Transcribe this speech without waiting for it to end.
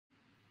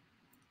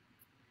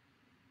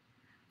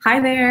Hi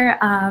there,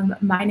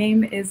 my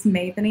name is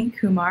Mevani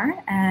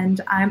Kumar and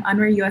I'm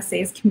UNRWA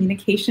USA's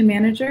Communication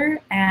Manager,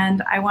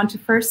 and I want to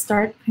first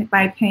start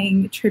by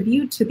paying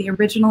tribute to the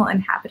original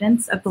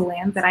inhabitants of the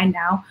land that I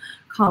now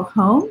call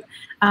home,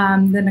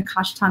 the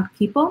Nacotchtank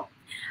people.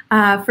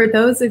 For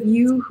those of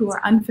you who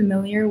are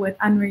unfamiliar with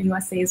UNRWA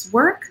USA's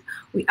work,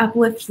 we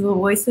uplift the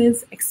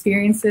voices,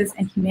 experiences,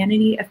 and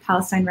humanity of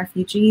Palestine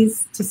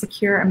refugees to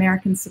secure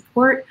American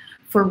support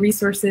for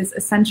resources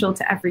essential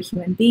to every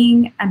human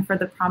being and for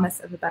the promise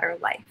of a better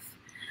life.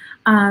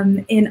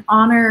 In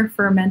honor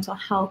for Mental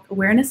Health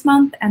Awareness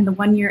Month and the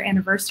 1-year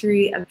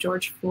anniversary of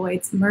George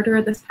Floyd's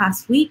murder this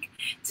past week,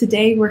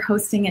 today we're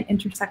hosting an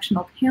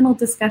intersectional panel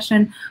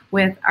discussion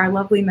with our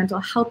lovely mental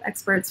health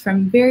experts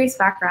from various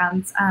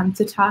backgrounds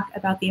to talk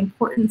about the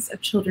importance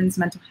of children's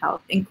mental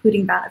health,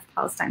 including that of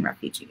Palestine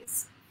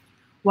refugees.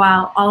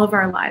 While all of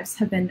our lives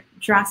have been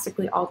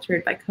drastically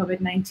altered by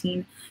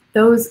COVID-19,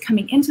 those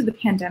coming into the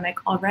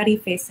pandemic already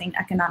facing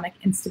economic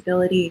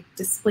instability,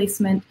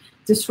 displacement,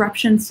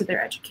 disruptions to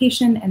their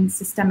education, and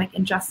systemic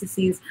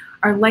injustices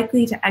are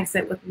likely to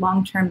exit with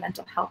long-term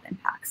mental health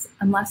impacts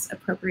unless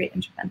appropriate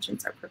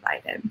interventions are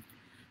provided.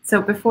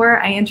 So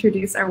before I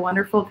introduce our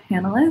wonderful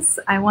panelists,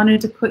 I wanted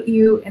to put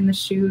you in the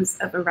shoes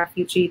of a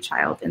refugee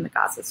child in the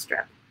Gaza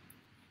Strip.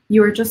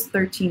 You are just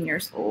 13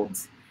 years old.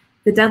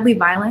 The deadly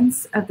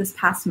violence of this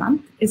past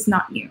month is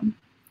not new.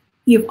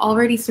 You've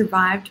already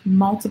survived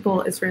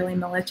multiple Israeli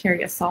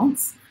military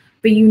assaults,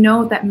 but you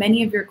know that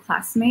many of your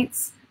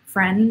classmates,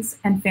 friends,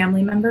 and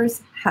family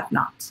members have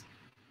not.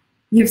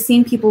 You've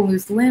seen people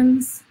lose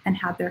limbs and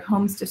have their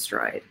homes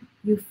destroyed.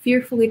 You've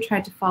fearfully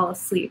tried to fall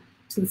asleep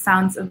to the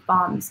sounds of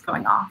bombs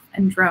going off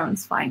and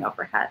drones flying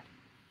overhead.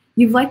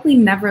 You've likely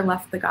never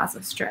left the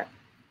Gaza Strip.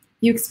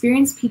 You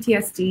experience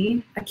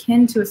PTSD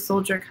akin to a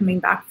soldier coming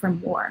back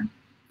from war,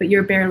 but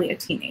you're barely a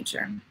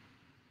teenager.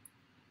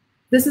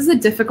 This is a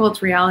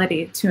difficult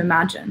reality to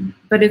imagine,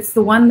 but it's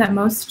the one that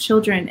most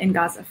children in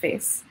Gaza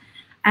face.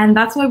 And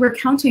that's why we're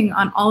counting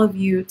on all of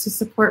you to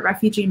support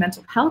refugee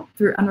mental health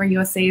through UNRWA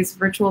USA's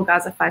Virtual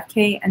Gaza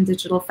 5K and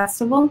Digital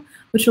Festival,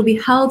 which will be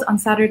held on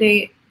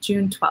Saturday,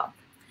 June 12th.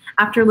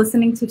 After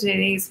listening to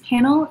today's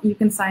panel, you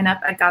can sign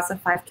up at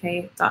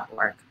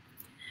gaza5k.org.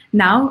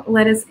 Now,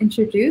 let us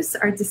introduce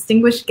our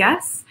distinguished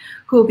guests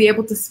who will be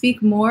able to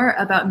speak more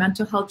about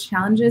mental health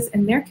challenges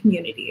in their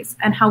communities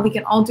and how we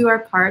can all do our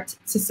part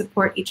to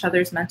support each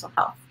other's mental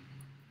health.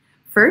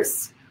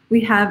 First, we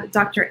have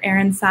Dr.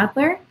 Erin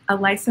Sadler, a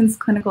licensed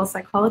clinical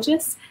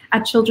psychologist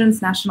at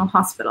Children's National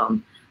Hospital.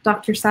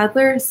 Dr.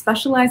 Sadler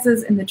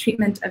specializes in the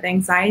treatment of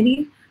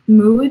anxiety,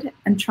 mood,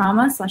 and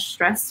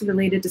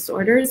trauma/stress-related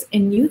disorders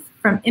in youth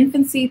from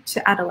infancy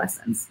to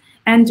adolescence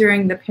and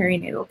during the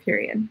perinatal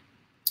period.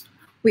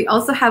 We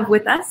also have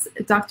with us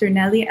Dr.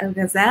 Nelly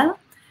El-Ghazel,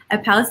 a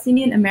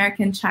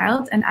Palestinian-American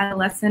child and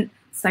adolescent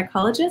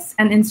psychologist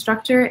and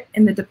instructor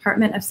in the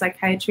Department of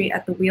Psychiatry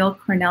at the Weill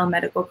Cornell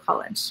Medical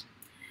College.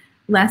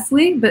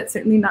 Lastly, but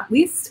certainly not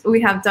least, we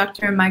have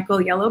Dr.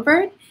 Michael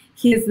Yellowbird.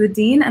 He is the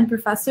Dean and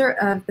Professor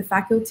of the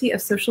Faculty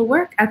of Social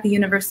Work at the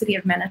University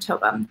of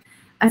Manitoba.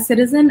 A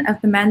citizen of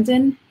the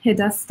Mandan,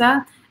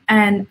 Hidatsa,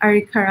 and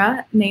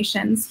Arikara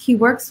nations, he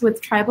works with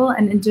tribal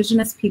and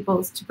indigenous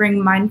peoples to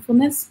bring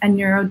mindfulness and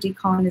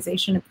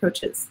neuro-decolonization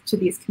approaches to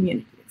these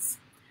communities.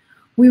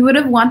 We would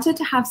have wanted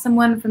to have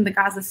someone from the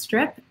Gaza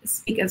Strip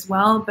speak as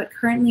well, but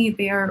currently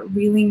they are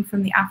reeling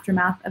from the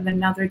aftermath of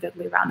another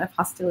deadly round of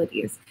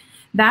hostilities.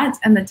 That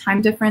and the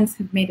time difference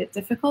have made it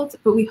difficult,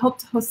 but we hope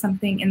to host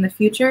something in the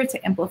future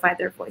to amplify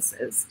their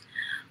voices.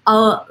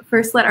 I'll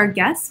first let our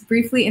guests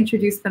briefly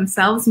introduce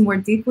themselves more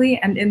deeply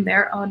and in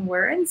their own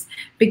words,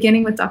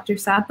 beginning with Dr.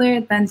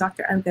 Sadler, then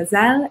Dr.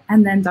 El-Ghazel,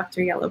 and then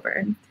Dr.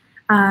 Yellowbird.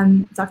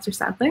 Dr.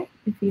 Sadler,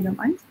 if you don't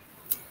mind.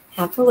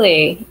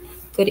 Happily.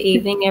 Good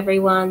evening,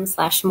 everyone,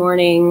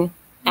 /morning,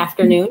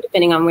 afternoon,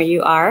 depending on where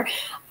you are.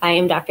 I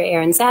am Dr.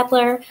 Erin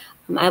Sadler.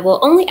 I will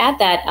only add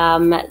that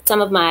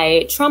some of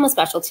my trauma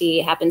specialty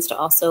happens to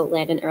also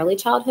land in early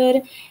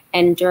childhood.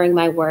 And during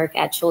my work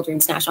at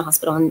Children's National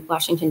Hospital in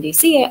Washington,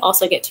 D.C., I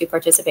also get to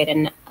participate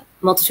in a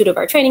multitude of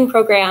our training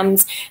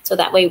programs. So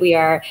that way we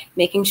are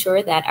making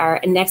sure that our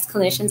next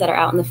clinicians that are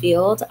out in the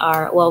field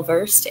are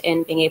well-versed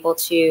in being able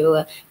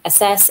to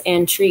assess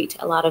and treat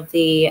a lot of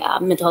the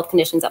mental health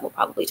conditions that we'll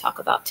probably talk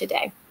about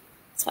today.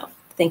 So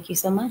thank you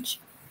so much.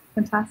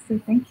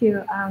 Fantastic, thank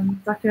you.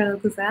 Dr.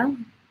 El-Ghazel?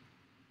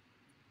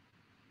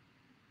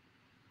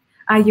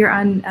 You're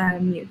on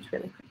mute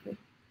really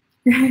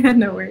quickly.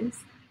 No worries.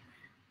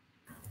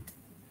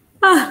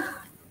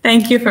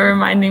 Thank you for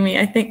reminding me.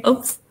 I think,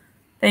 oops,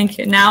 thank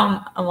you.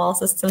 Now I'm all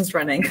systems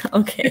running.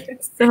 Okay,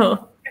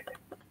 so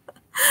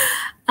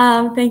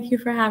thank you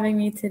for having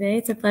me today.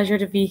 It's a pleasure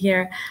to be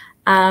here.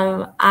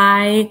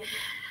 I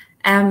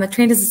am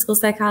trained as a school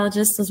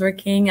psychologist. I was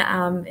working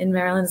in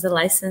Maryland as a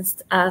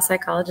licensed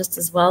psychologist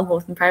as well,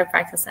 both in private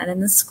practice and in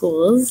the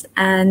schools.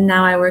 And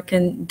now I work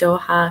in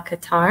Doha,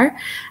 Qatar,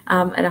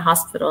 at a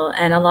hospital.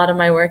 And a lot of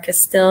my work is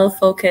still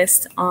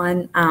focused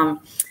on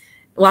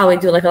while we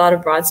do like a lot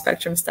of broad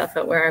spectrum stuff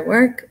at where I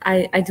work,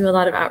 I do a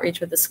lot of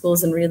outreach with the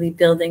schools and really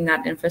building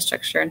that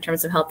infrastructure in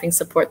terms of helping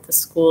support the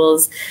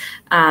schools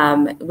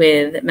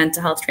with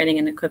mental health training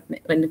and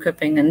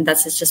equipping. And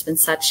that's just been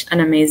such an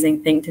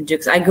amazing thing to do,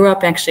 because I grew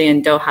up actually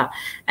in Doha.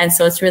 And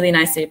so it's really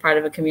nice to be part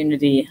of a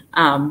community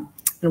and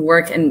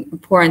work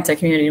and pour into a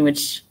community in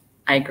which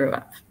I grew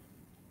up.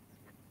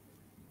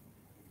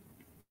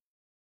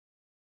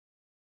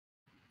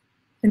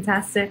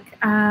 Fantastic.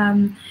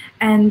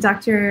 And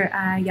Dr.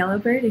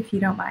 Yellowbird, if you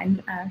don't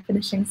mind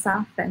finishing us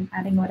off and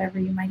adding whatever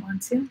you might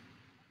want to.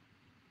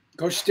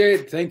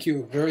 Goshtade, thank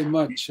you very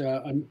much.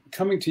 I'm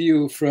coming to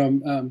you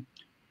from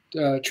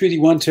Treaty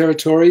 1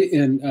 territory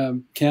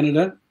in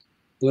Canada,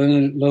 the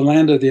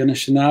land of the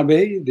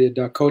Anishinaabe, the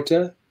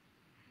Dakota,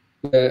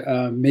 the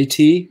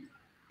Métis,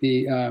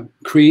 the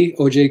Cree,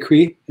 OJ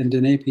Cree, and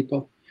Dene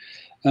people.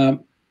 I'm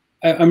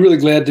really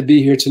glad to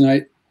be here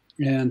tonight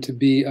and to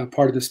be a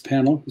part of this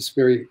panel, this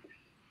very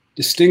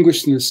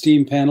distinguished and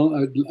esteemed panel.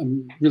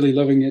 I'm really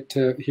loving it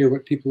to hear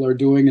what people are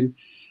doing and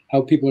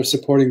how people are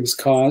supporting this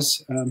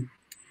cause.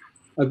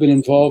 I've been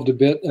involved a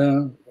bit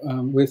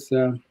with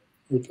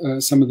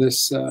some of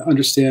this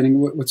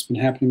understanding what's been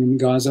happening in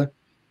Gaza.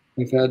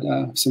 I've had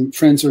some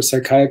friends who are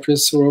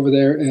psychiatrists who are over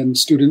there, and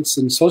students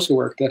in social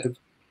work that have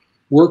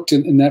worked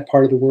in that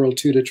part of the world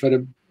too, to try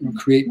to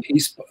create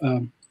peace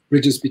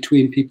bridges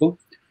between people.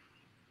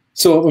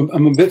 So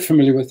I'm a bit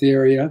familiar with the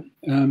area.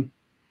 I'm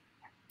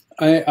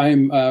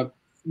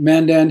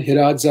Mandan,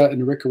 Hiradza,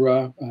 and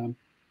Rikara. I'm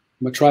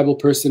a tribal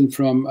person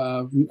from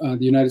the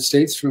United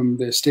States, from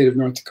the state of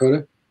North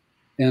Dakota.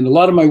 And a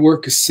lot of my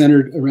work is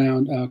centered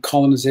around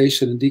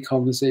colonization and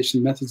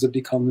decolonization, methods of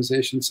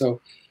decolonization.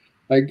 So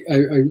I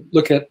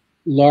look at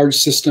large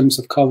systems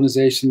of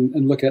colonization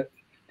and look at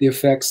the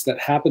effects that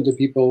happen to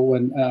people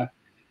when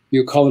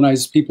you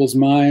colonize people's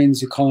minds,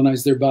 you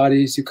colonize their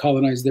bodies, you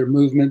colonize their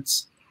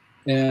movements.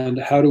 And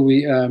how do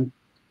we,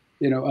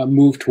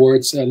 move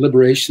towards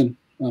liberation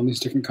on these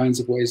different kinds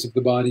of ways of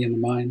the body and the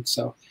mind?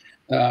 So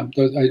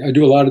I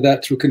do a lot of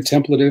that through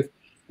contemplative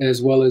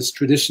as well as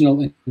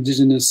traditional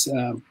indigenous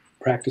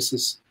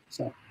practices.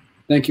 So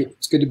thank you.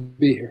 It's good to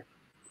be here.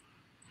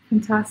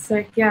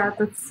 Fantastic. Yeah,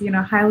 that's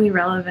highly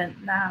relevant.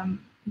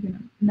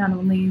 Not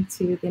only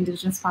to the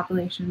indigenous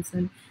populations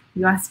in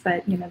the U.S.,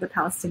 but the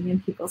Palestinian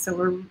people. So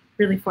we're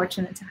really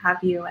fortunate to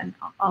have you and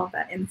all of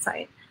that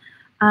insight.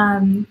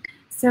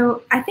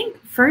 So I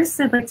think first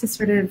I'd like to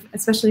sort of,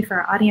 especially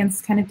for our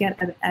audience, kind of get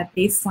a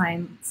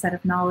baseline set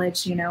of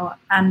knowledge,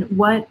 on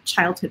what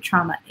childhood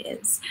trauma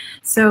is.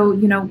 So,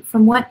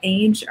 from what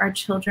age are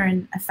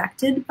children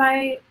affected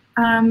by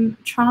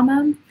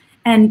trauma,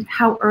 and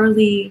how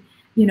early,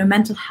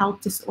 mental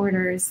health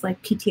disorders like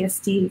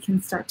PTSD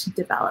can start to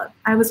develop.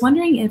 I was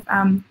wondering if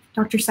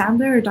Dr.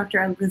 Sadler or Dr.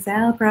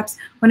 Al-Ghazal, perhaps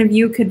one of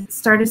you could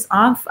start us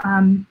off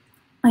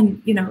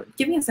and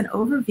giving us an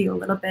overview a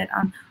little bit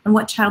on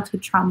what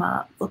childhood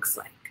trauma looks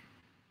like.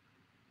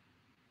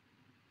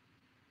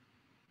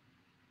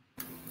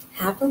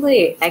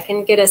 Happily, I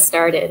can get us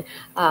started.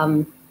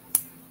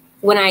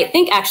 When I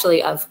think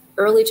actually of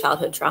early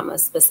childhood trauma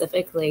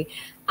specifically,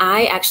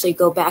 I actually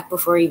go back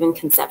before even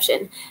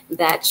conception,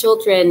 that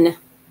children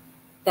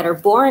that are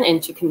born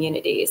into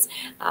communities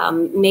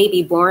may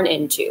be born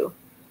into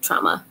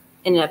trauma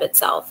in and of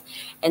itself.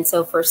 And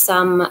so for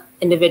some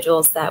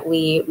individuals that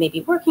we may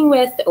be working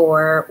with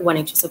or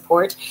wanting to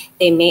support,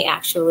 they may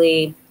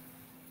actually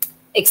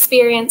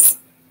experience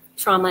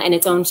trauma in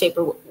its own shape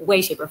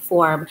or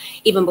form,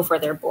 even before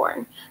they're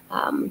born.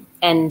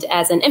 And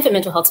as an infant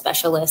mental health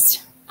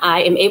specialist,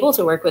 I am able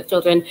to work with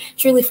children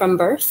truly from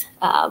birth,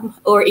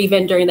 or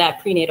even during that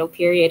prenatal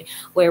period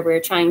where we're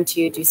trying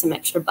to do some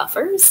extra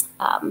buffers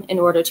in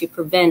order to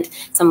prevent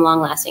some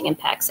long-lasting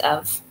impacts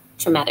of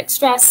traumatic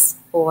stress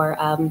or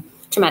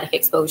traumatic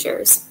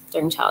exposures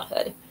during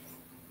childhood.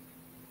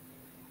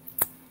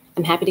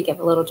 I'm happy to give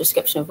a little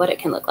description of what it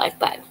can look like,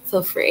 but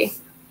feel free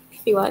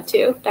if you want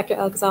to, Dr.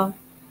 Al-Ghazal.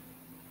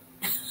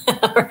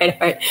 All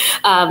right.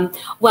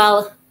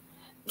 Well,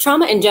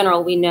 trauma in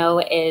general, we know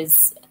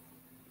is,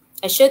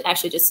 I should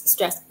actually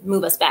just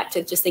move us back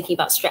to just thinking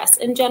about stress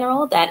in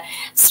general, that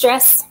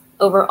stress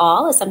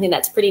overall is something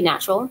that's pretty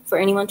natural for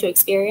anyone to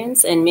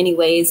experience. In many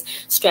ways,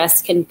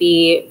 stress can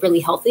be really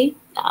healthy.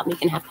 You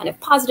can have kind of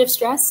positive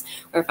stress,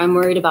 or if I'm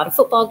worried about a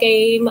football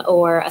game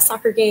or a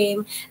soccer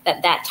game,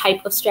 that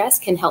type of stress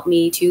can help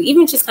me to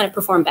even just kind of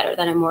perform better,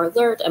 that I'm more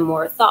alert, I'm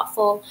more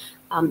thoughtful.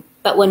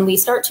 But when we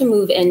start to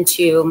move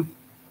into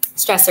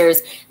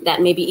stressors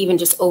that maybe even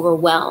just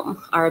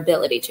overwhelm our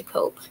ability to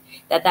cope,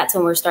 that's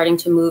when we're starting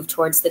to move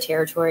towards the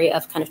territory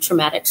of kind of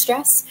traumatic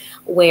stress,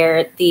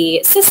 where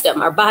the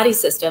system, our body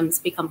systems,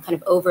 become kind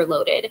of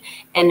overloaded,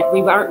 and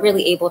we aren't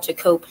really able to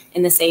cope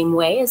in the same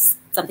way as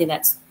something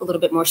that's a little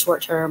bit more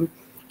short-term,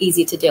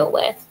 easy to deal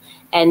with.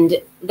 And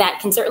that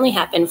can certainly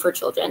happen for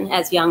children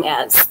as young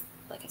as,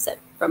 like I said,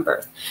 from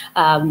birth.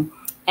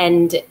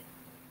 And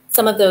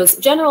some of those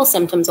general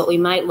symptoms, what we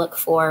might look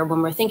for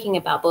when we're thinking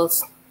about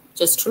both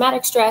just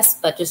traumatic stress,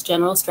 but just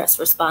general stress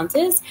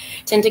responses,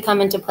 tend to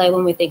come into play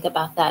when we think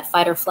about that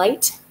fight or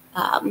flight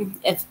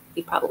if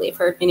you probably have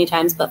heard many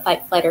times, but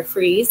fight, flight, or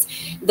freeze.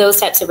 Those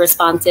types of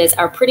responses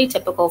are pretty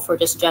typical for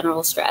just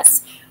general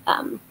stress.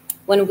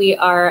 When we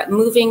are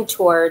moving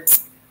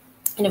towards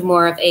kind of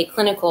more of a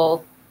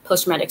clinical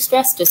post-traumatic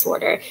stress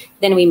disorder,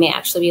 then we may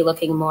actually be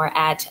looking more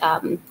at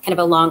kind of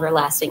a longer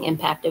lasting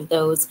impact of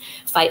those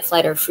fight,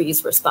 flight, or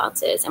freeze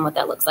responses and what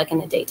that looks like in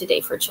the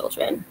day-to-day for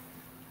children.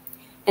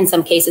 In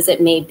some cases,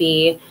 it may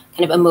be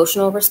kind of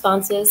emotional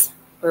responses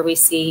where we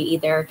see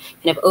either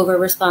kind of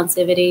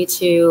over-responsivity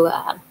to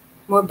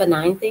more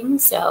benign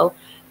things, so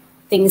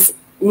things,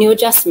 new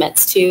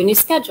adjustments to new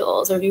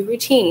schedules or new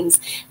routines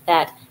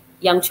that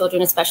young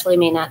children especially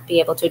may not be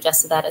able to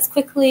adjust to that as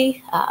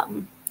quickly.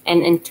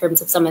 And in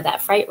terms of some of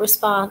that fright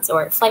response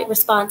or flight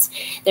response,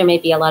 there may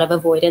be a lot of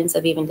avoidance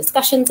of even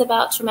discussions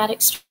about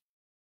traumatic stress.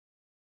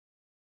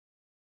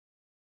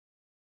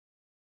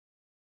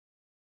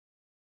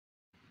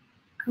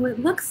 Oh, it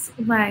looks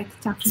like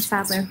Dr.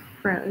 Sadler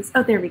froze.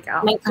 Oh, there we go.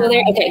 Am I still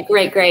there? Okay,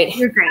 great.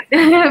 You're great.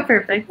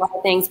 Perfect. A lot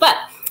of things, but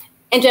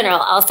in general,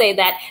 I'll say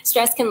that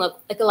stress can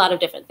look like a lot of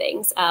different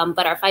things,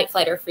 but our fight,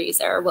 flight, or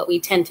freeze are what we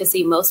tend to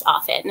see most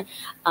often.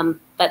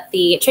 But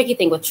the tricky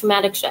thing with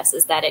traumatic stress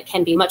is that it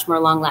can be much more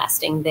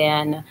long-lasting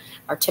than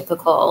our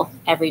typical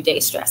everyday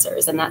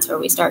stressors, and that's where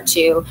we start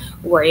to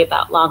worry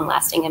about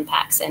long-lasting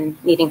impacts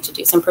and needing to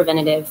do some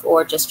preventative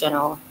or just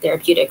general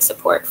therapeutic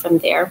support from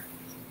there.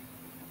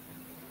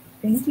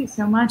 Thank you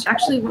so much.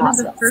 Actually, one of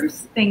the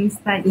first things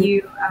that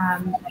you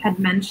had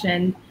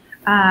mentioned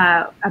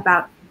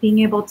about being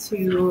able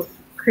to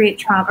create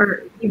trauma,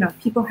 or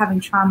people having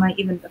trauma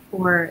even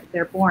before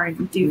they're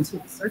born due to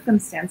the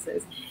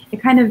circumstances, it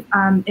kind of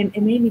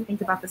it made me think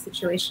about the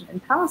situation in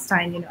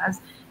Palestine. As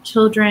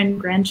children,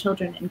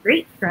 grandchildren, and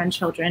great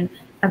grandchildren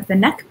of the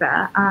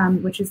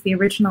Nakba, which is the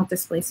original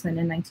displacement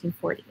in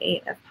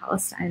 1948 of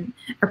Palestine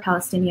or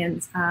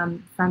Palestinians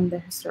from the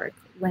historic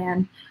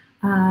land.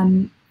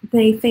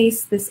 They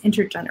face this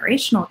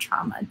intergenerational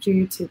trauma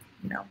due to,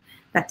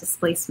 that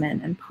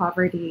displacement and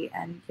poverty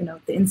and,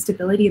 the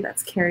instability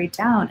that's carried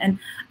down. And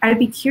I'd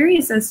be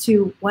curious as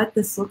to what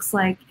this looks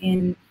like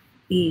in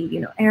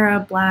the,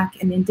 Arab,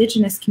 Black, and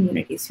Indigenous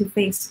communities who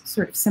face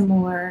sort of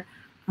similar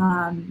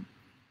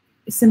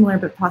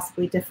but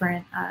possibly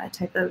different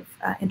type of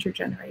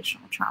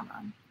intergenerational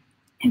trauma.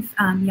 If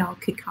y'all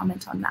could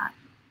comment on that.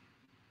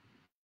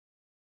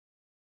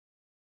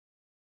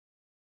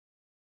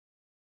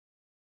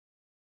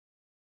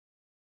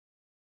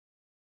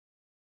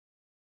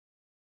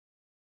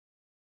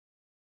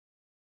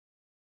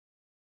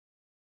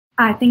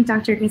 I think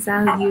Dr.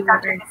 Gaza, you were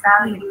very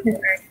excited.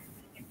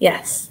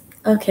 Yes.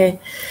 Okay.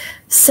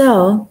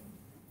 So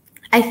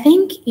I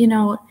think,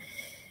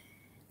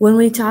 when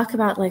we talk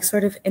about like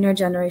sort of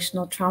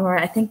intergenerational trauma,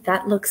 I think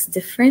that looks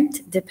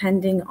different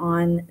depending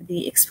on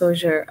the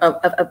exposure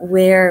of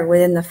where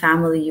within the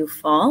family you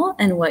fall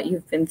and what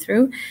you've been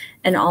through.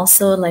 And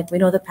also, like, we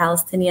know the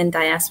Palestinian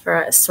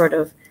diaspora is sort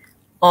of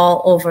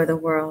all over the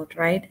world,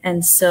 right?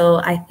 And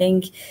so I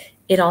think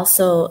it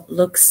also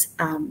looks,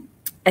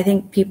 I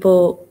think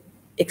people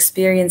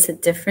experience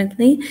it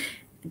differently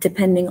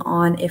depending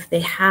on if they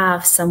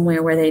have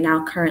somewhere where they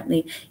now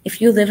currently, if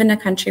you live in a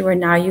country where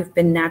now you've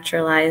been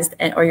naturalized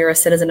or you're a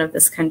citizen of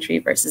this country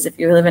versus if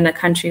you live in a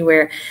country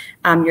where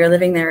you're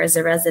living there as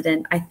a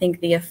resident, I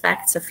think the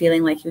effects of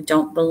feeling like you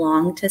don't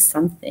belong to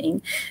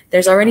something,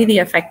 there's already the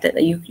effect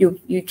that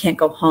you can't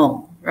go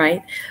home,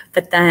 right?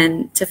 But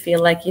then to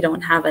feel like you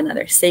don't have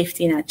another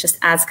safety net just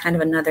adds kind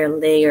of another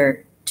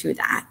layer to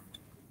that.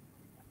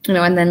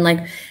 And then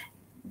like,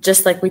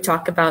 just like we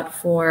talk about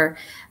for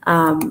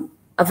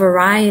a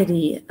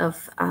variety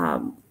of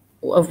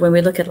when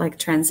we look at like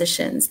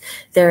transitions,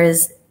 there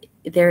is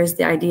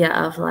the idea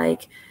of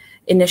like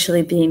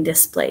initially being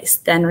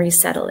displaced, then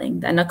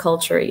resettling, then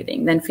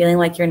acculturating, then feeling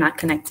like you're not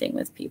connecting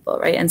with people,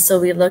 right? And so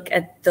we look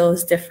at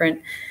those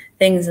different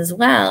things as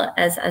well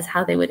as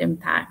how they would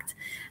impact.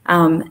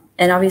 And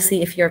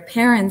obviously, if your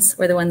parents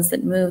were the ones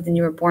that moved and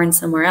you were born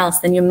somewhere else,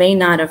 then you may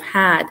not have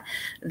had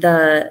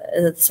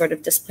the sort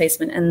of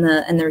displacement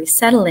and the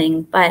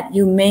resettling, but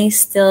you may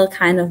still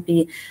kind of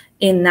be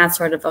in that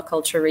sort of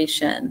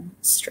acculturation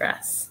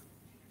stress.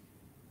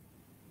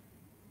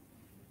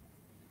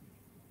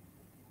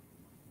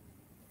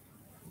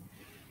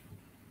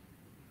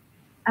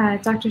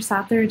 Dr.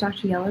 Sadler or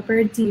Dr.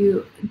 Yellowbird,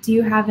 do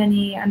you have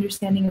any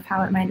understanding of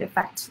how it might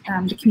affect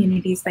the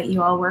communities that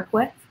you all work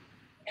with?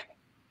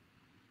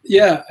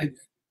 Yeah.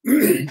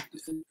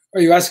 Are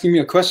you asking me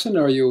a question,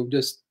 or are you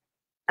just?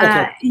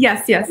 Okay.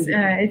 Yes.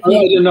 I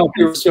didn't know if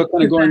you were still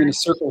kind of going in a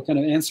circle, kind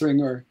of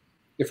answering, or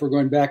if we're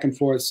going back and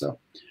forth. So,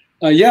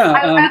 yeah.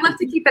 I'd love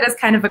to keep it as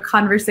kind of a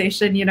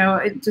conversation,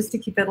 just to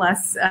keep it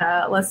less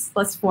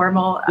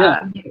formal.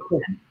 Yeah.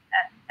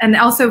 And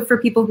also for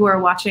people who are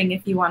watching,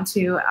 if you want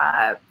to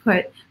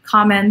put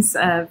comments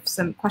of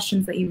some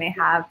questions that you may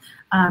have,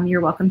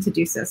 you're welcome to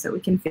do so we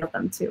can field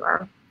them to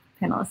our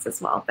panelists as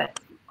well. But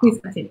please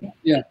continue.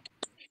 Yeah.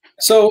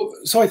 So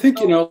I think,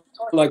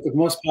 like with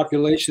most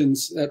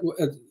populations, at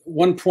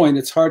one point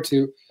it's hard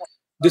to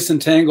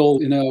disentangle,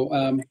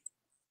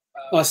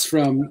 us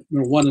from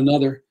one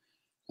another.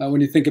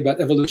 When you think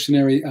about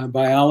evolutionary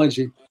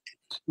biology,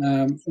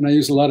 and I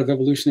use a lot of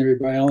evolutionary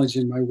biology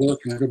in my work,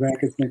 and I go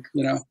back and think,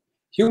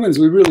 humans,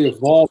 we really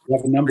evolved to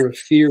have a number of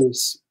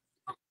fears.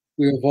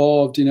 We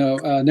evolved,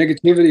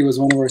 negativity was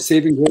one of our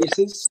saving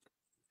graces,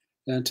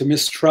 and to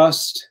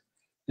mistrust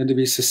and to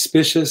be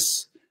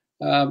suspicious.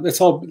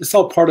 That's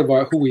all part of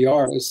who we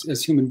are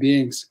as human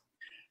beings.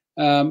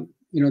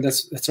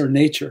 That's our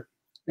nature.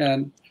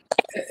 And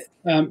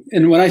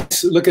when I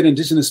look at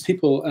indigenous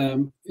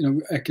people,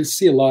 I can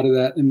see a lot of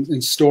that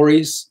in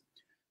stories.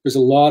 There's a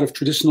lot of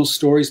traditional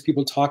stories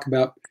people talk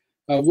about.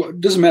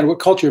 It doesn't matter what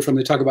culture you're from.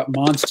 They talk about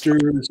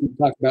monsters, they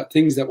talk about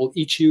things that will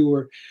eat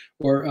you,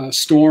 or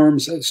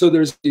storms. So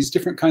there's these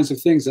different kinds of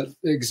things that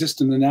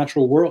exist in the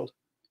natural world,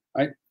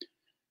 right?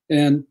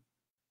 And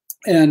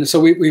so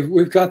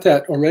we've got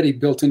that already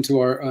built into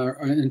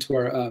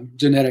our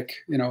genetic,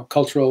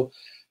 cultural,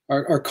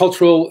 our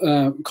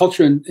cultural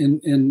culture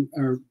and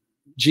our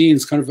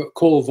genes kind of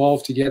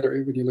co-evolve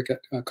together. When you look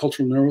at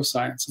cultural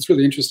neuroscience, it's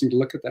really interesting to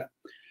look at that.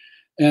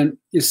 And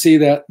you see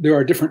that there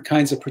are different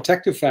kinds of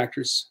protective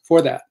factors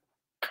for that.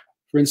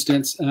 For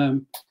instance,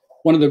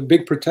 one of the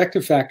big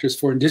protective factors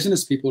for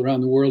indigenous people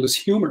around the world is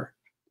humor.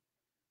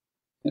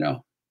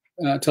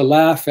 To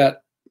laugh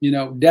at,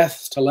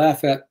 death, to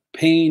laugh at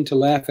pain, to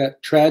laugh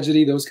at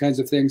tragedy, those kinds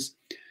of things.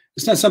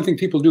 It's not something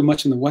people do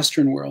much in the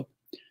Western world.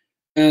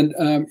 And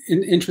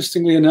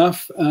interestingly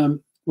enough,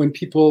 when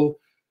people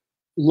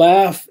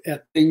laugh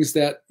at things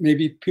that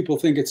maybe people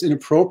think it's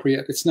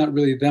inappropriate, it's not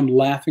really them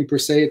laughing per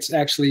se, it's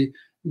actually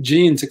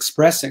genes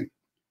expressing,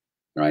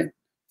 right?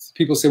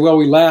 People say, well,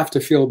 we laugh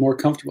to feel more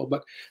comfortable,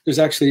 but there's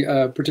actually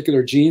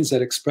particular genes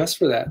that express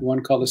for that.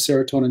 One called the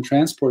serotonin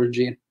transporter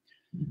gene,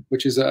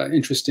 which is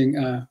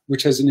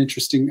which has an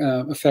interesting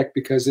effect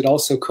because it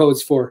also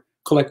codes for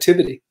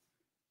collectivity,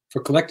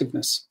 for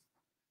collectiveness.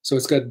 So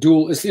it's got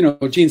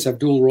genes have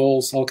dual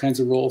roles, all kinds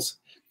of roles.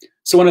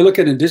 So when I look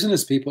at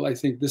indigenous people, I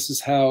think this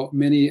is how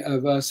many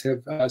of us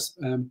have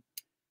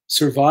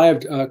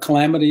survived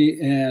calamity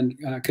and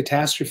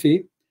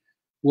catastrophe,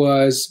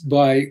 was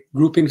by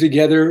grouping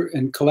together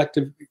and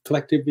collective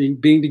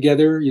being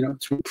together,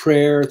 through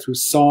prayer, through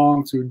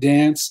song, through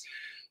dance,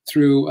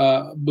 through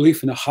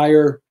belief in a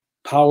higher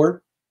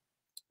power,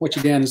 which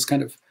again has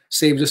kind of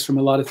saved us from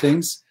a lot of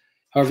things,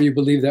 however you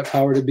believe that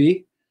power to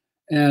be.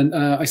 And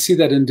I see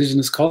that in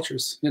indigenous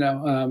cultures,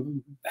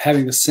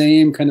 having the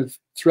same kind of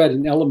thread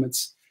and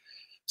elements.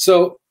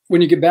 So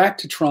when you get back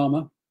to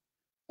trauma,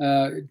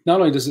 not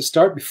only does it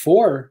start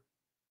before,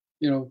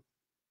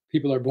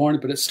 people are born,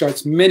 but it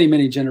starts many,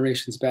 many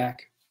generations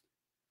back.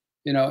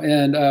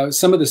 And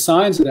some of the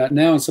signs of that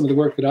now, and some of the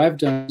work that I've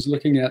done is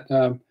looking at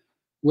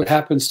what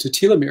happens to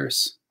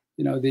telomeres,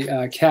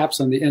 the caps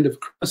on the end of a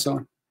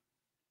chromosome.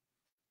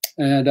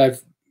 And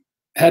I've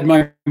had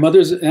my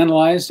mother's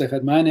analyzed, I've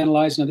had mine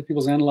analyzed, and other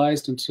people's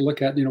analyzed, and to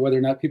look at whether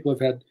or not people have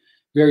had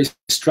very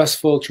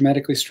stressful,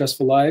 traumatically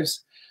stressful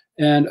lives.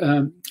 And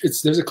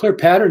there's a clear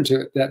pattern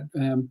to it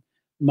that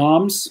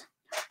moms,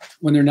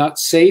 when they're not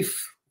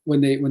safe,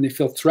 when they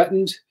feel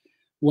threatened,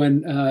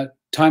 when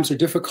times are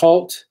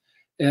difficult,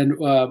 and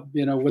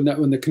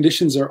when the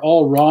conditions are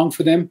all wrong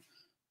for them,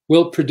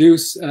 will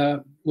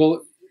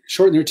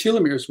shorten their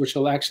telomeres, which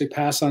will actually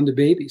pass on to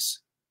babies.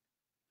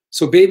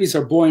 So babies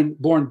are born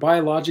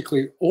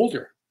biologically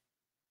older.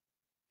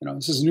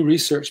 This is new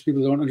research.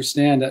 People don't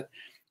understand that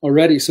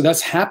already. So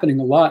that's happening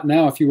a lot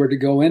now. If you were to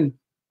go in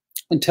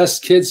and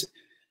test kids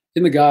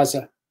in the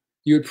Gaza,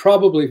 you would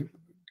probably,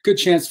 good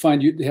chance to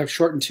find they have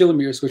shortened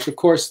telomeres, which of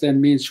course then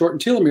means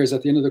shortened telomeres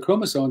at the end of the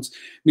chromosomes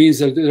means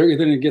that they're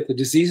going to get the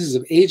diseases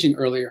of aging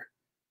earlier.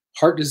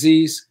 Heart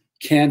disease,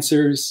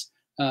 cancers,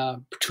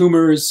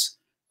 tumors,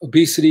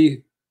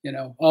 obesity,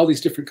 all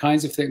these different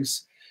kinds of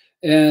things.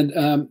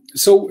 And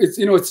so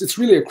it's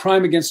really a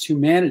crime against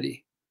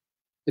humanity.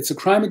 It's a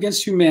crime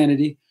against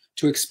humanity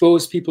to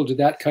expose people to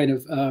that kind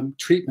of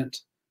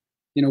treatment.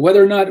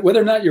 Whether or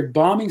not you're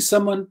bombing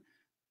someone,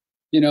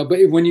 but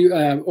when you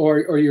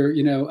or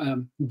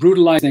you're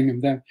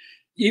brutalizing them,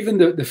 even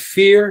the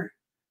fear,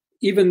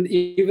 even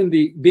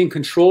the being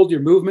controlled, your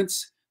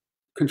movements,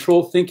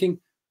 controlled thinking,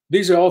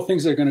 these are all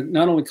things that are going to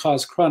not only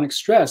cause chronic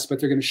stress, but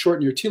they're going to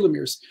shorten your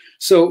telomeres.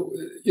 So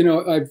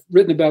I've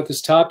written about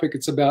this topic.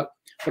 It's about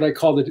what I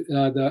call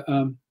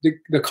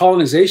the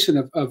colonization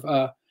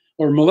of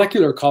or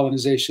molecular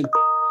colonization,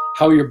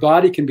 how your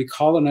body can be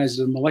colonized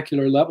at a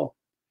molecular level.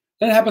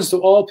 That happens to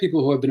all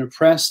people who have been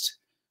oppressed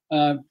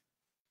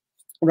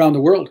around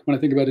the world. When I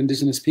think about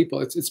indigenous people,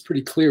 it's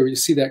pretty clear. You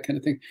see that kind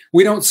of thing.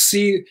 We don't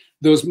see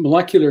those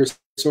molecular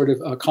sort of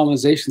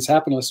colonizations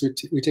happen unless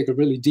we take a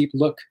really deep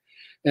look.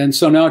 And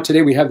so now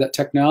today we have that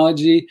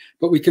technology,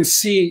 but we can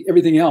see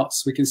everything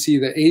else. We can see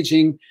the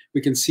aging, we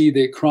can see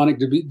the chronic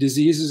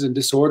diseases and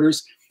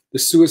disorders, the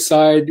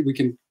suicide. We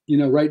can,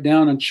 write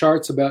down on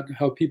charts about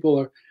how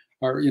people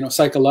are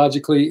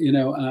psychologically,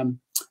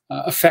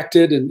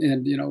 affected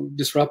and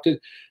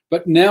disrupted.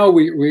 But now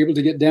we're able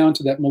to get down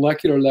to that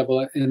molecular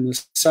level and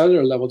the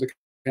cellular level to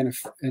kind of,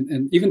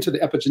 and even to the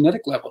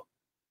epigenetic level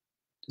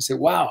to say,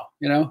 wow,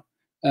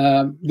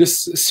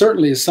 this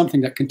certainly is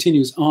something that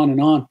continues on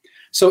and on.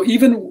 So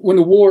even when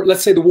the war,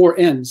 let's say the war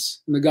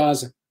ends in the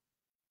Gaza,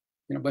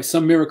 by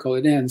some miracle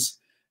it ends,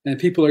 and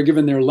people are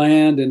given their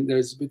land, and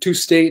there's a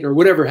two-state or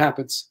whatever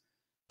happens,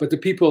 but the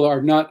people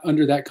are not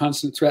under that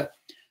constant threat.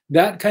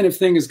 That kind of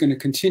thing is going to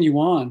continue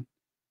on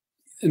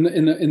in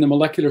the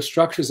molecular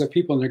structures of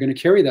people, and they're going to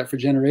carry that for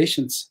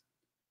generations.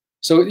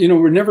 So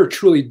we're never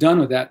truly done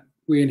with that.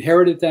 We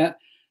inherited that.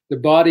 The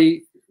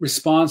body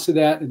responds to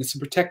that, and it's a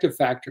protective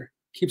factor,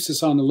 keeps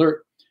us on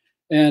alert.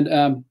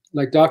 And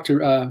like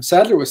Dr.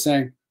 Sadler was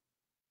saying,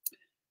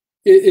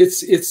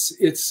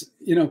 it's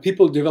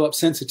people develop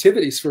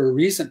sensitivities for a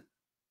reason.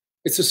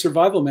 It's a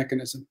survival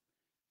mechanism.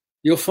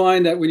 You'll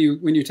find that when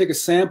you take a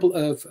sample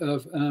of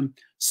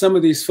some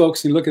of these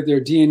folks and you look at their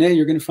DNA,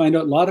 you're going to find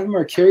out a lot of them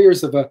are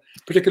carriers of a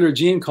particular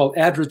gene called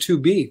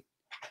ADRA2B.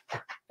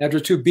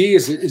 ADRA2B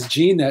is a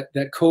gene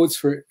that codes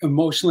for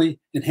emotionally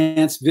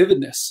enhanced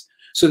vividness,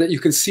 so that you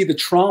can see the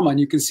trauma and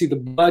you can see the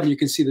blood and you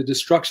can see the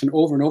destruction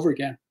over and over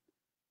again,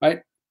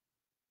 right?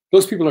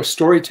 Those people are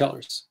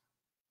storytellers.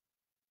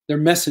 They're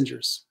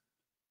messengers,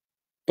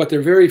 but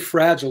they're very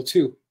fragile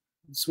too.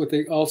 It's what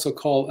they also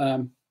call,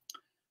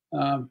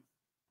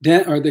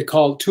 they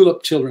call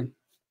tulip children.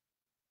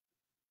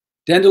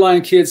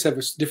 Dandelion kids have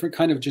a different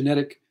kind of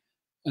genetic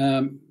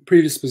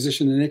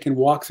predisposition, and they can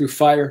walk through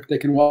fire, they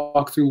can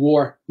walk through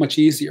war much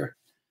easier,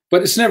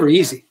 but it's never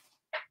easy.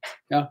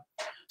 Yeah.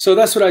 So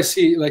that's what I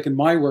see, like in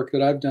my work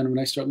that I've done, when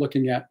I start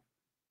looking at,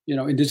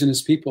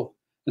 indigenous people,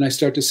 and I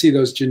start to see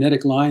those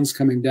genetic lines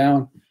coming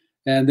down.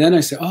 And then I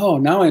say, oh,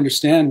 now I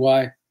understand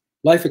why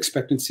life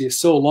expectancy is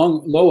so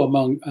low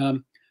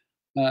among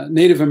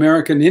Native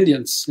American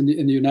Indians in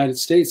the United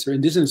States, or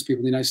indigenous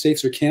people in the United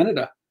States or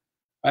Canada,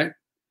 right?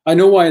 I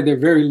know why they're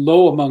very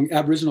low among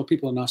Aboriginal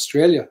people in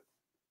Australia,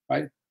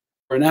 right?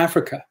 Or in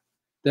Africa,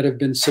 that have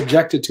been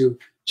subjected to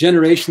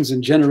generations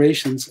and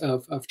generations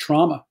of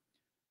trauma.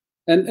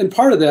 And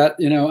part of that,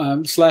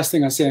 this last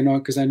thing I say, I know,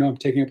 because I know I'm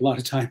taking up a lot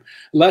of time.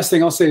 The last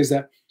thing I'll say is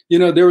that,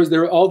 there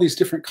were all these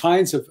different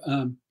kinds of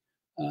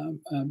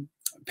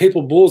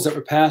papal bulls that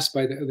were passed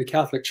by the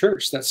Catholic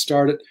Church that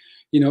started,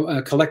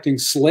 collecting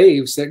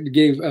slaves, that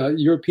gave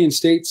European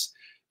states,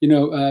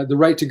 the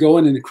right to go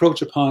in and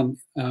encroach upon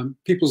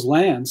people's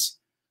lands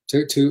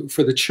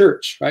for the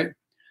church, right?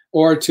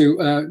 Or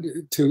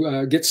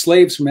to get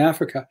slaves from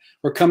Africa,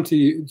 or come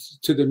to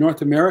the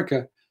North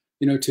America,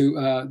 to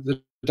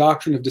the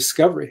doctrine of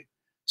discovery.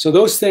 So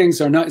those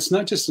things are not, it's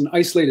not just an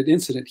isolated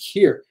incident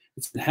here.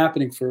 It's been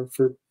happening for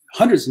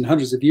hundreds and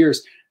hundreds of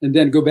years, and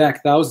then go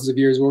back thousands of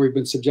years where we've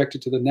been subjected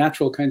to the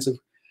natural kinds of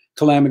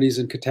calamities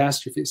and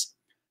catastrophes.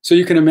 So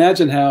you can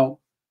imagine how,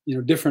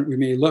 different we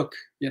may look,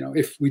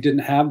 if we didn't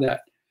have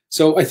that.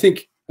 So I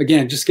think,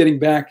 again, just getting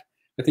back,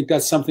 I think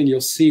that's something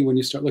you'll see when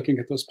you start looking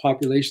at those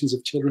populations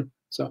of children.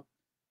 So.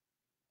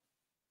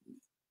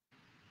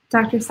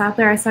 Dr.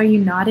 Sadler, I saw you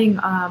nodding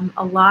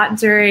a lot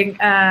during,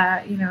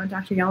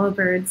 Dr.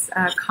 Yellowbird's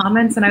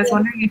comments, and I was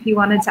wondering if you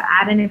wanted to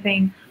add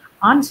anything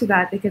onto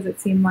that, because it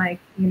seemed like,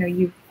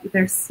 you've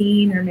either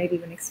seen or maybe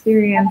even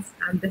experienced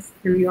this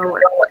through your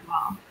work as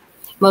well.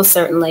 Most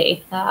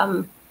certainly.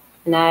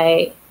 And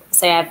I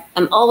say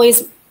I'm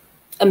always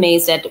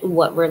amazed at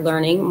what we're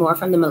learning more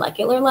from the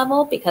molecular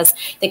level, because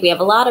I think we have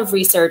a lot of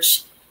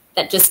research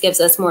that just gives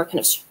us more kind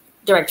of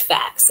direct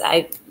facts.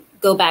 I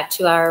go back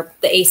to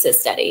the ACEs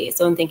study.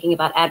 So I'm thinking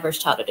about adverse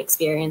childhood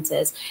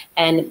experiences,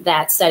 and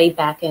that study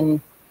back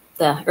in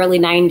the early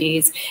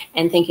 90s,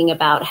 and thinking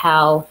about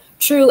how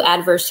true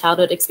adverse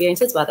childhood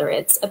experiences, whether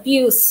it's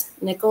abuse,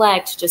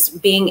 neglect,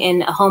 just being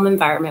in a home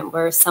environment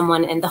where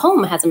someone in the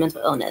home has a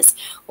mental illness,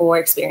 or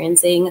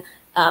experiencing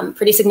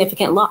pretty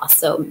significant loss.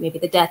 So maybe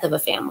the death of a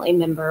family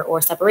member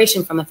or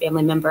separation from a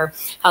family member,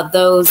 how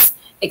those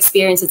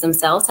experiences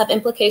themselves have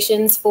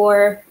implications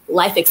for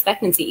life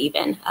expectancy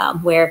even,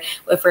 where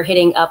if we're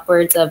hitting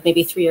upwards of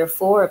maybe 3 or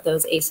 4 of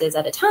those ACEs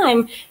at a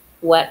time,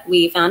 what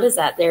we found is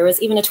that there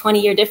was even a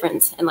 20-year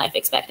difference in life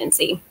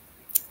expectancy.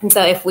 And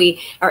so if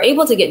we are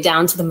able to get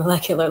down to the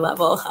molecular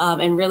level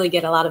and really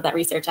get a lot of that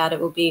research out,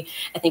 it will be,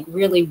 I think,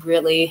 really,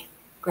 really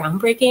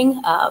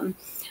groundbreaking.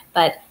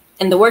 But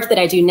in the work that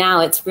I do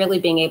now, it's really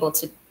being able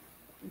to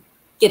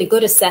get a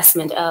good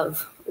assessment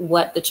of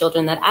what the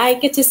children that I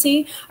get to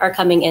see are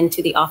coming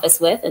into the office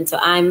with. And so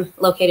I'm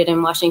located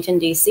in Washington,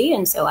 D.C.,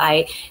 and so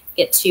I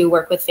get to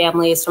work with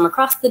families from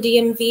across the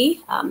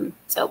DMV.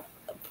 So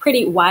a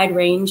pretty wide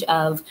range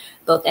of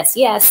both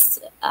SES,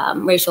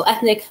 racial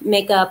ethnic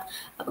makeup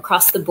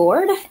across the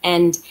board.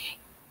 And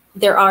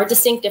there are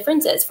distinct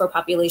differences for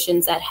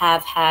populations that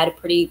have had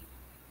pretty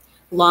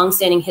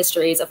long-standing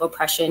histories of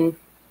oppression,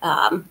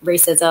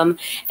 racism,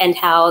 and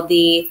how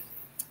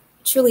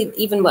truly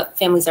even what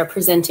families are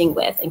presenting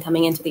with and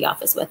coming into the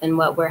office with, and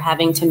what we're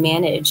having to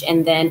manage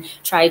and then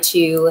try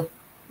to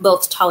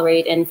both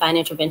tolerate and find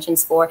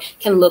interventions for,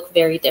 can look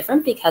very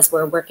different because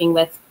we're working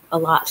with a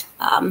lot.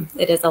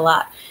 It is a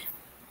lot.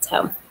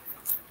 So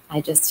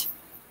I just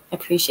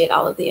appreciate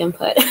all of the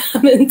input.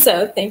 And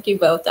so thank you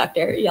both,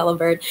 Dr.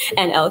 Yellowbird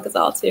and El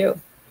Ghazal too.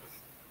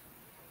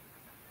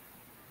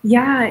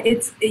 Yeah,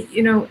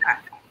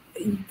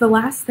 the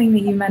last thing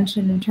that you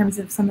mentioned in terms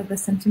of some of the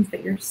symptoms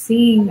that you're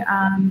seeing,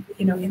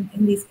 in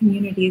these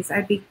communities,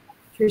 I'd be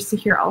curious to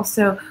hear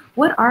also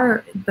what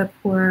are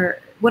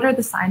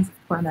the signs of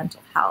poor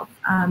mental health?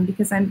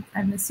 Because I'm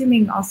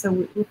assuming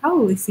also we're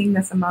probably seeing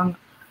this among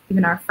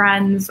even our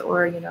friends,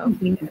 or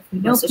if we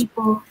know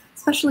people,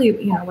 especially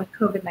with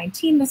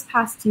COVID-19 this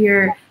past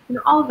year.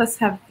 All of us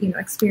have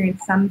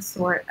experienced some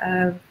sort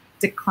of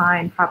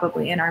decline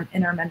probably in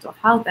our mental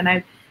health, and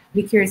I'd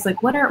be curious,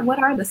 like what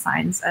are the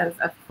signs of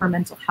poor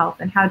mental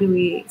health, and how do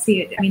we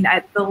see it? I mean,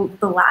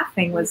 the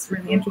laughing was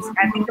really interesting.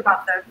 I think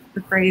about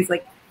the phrase,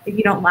 like, if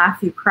you don't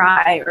laugh, you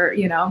cry, or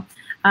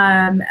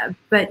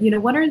but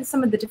what are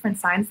some of the different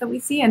signs that we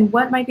see, and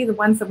what might be the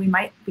ones that we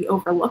might be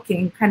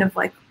overlooking, kind of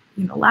like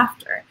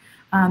laughter,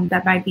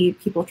 that might be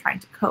people trying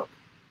to cope.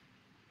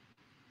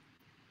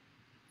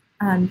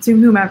 To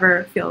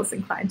whomever feels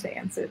inclined to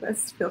answer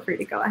this, feel free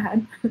to go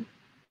ahead.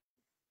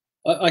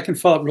 I can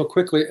follow up real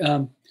quickly.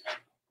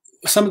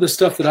 Some of the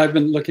stuff that I've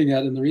been looking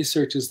at in the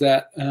research is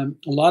that a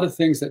lot of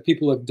things that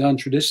people have done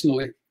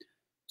traditionally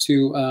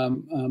to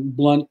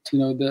blunt,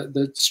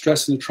 the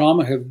stress and the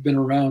trauma have been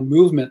around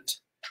movement.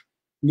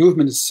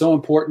 Movement is so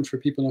important for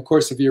people. And of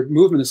course, if your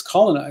movement is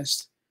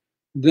colonized,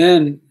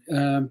 then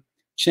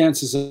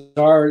chances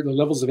are the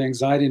levels of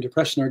anxiety and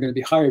depression are going to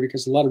be higher,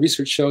 because a lot of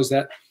research shows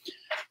that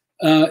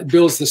it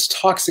builds this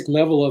toxic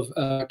level of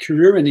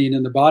cururenine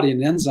in the body,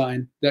 an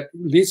enzyme that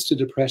leads to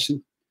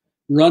depression.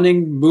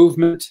 Running,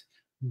 movement,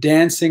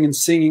 dancing, and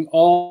singing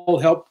all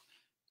help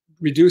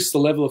reduce the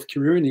level of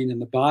cururenine in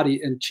the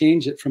body and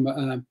change it from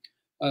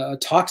a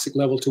toxic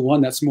level to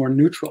one that's more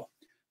neutral.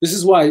 This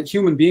is why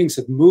human beings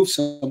have moved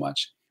so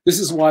much. This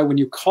is why when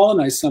you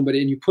colonize somebody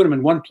and you put them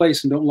in one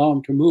place and don't allow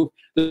them to move,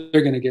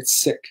 they're going to get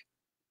sick.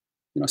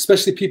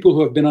 Especially people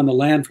who have been on the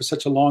land for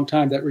such a long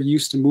time that were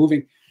used to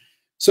moving.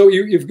 So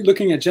you're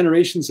looking at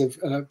generations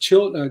of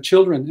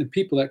children and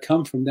people that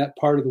come from that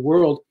part of the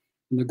world,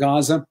 in the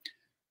Gaza.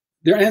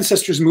 Their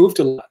ancestors moved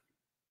a lot.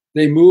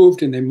 They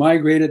moved and they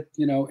migrated,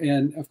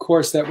 and of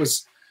course that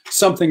was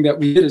something that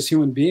we did as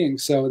human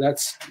beings. So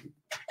that's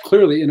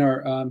clearly in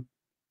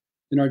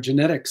our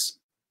genetics.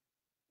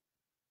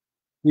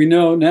 We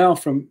know now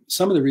from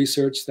some of the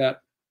research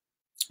that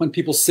when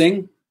people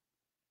sing,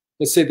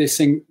 let's say they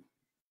sing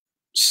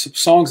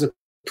songs of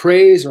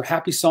praise or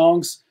happy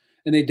songs,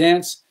 and they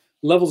dance,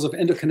 levels of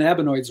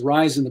endocannabinoids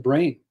rise in the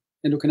brain.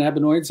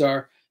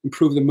 Endocannabinoids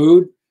improve the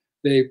mood.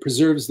 They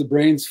preserves the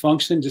brain's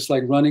function, just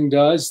like running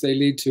does. They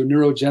lead to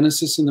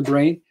neurogenesis in the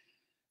brain.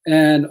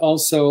 And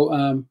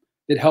also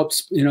it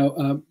helps,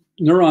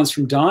 neurons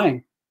from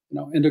dying.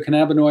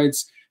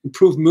 Endocannabinoids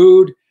improve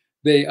mood.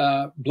 They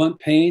blunt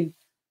pain.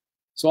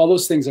 So all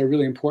those things are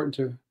really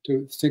important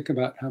to think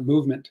about how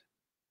movement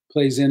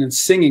plays in. And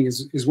singing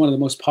is one of the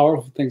most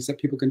powerful things that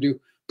people can do.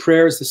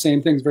 Prayer is the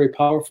same thing, it's very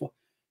powerful.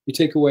 You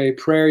take away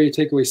prayer, you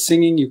take away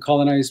singing, you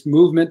colonize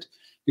movement,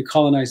 you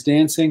colonize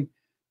dancing,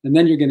 and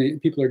then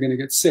people are going to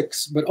get sick.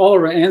 But all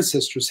of our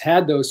ancestors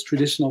had those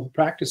traditional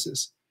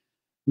practices.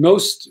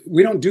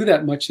 We don't do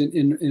that much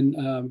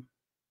in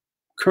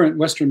current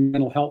Western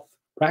mental health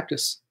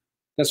practice.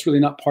 That's really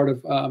not part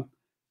of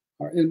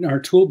our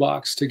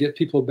toolbox to get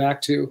people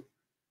back to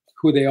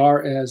who they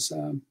are as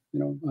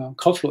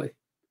culturally.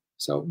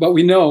 So, but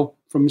we know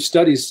from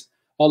studies,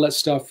 all that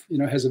stuff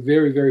has a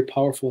very, very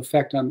powerful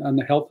effect on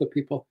the health of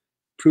people,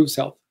 improves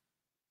health.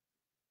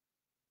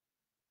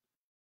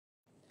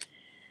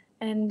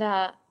 And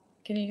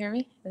can you hear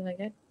me? Is that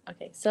good?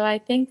 Okay. So I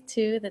think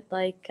too that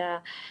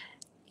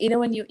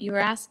when you were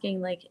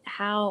asking like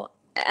how,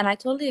 and I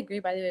totally agree,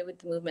 by the way, with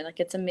the movement. Like,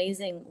 it's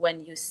amazing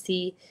when you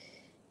see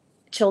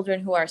children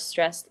who are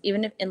stressed,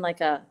 even if in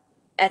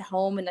at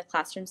home in a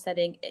classroom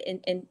setting,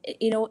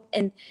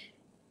 and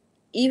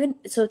even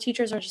so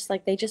teachers are just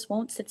like, they just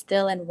won't sit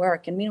still and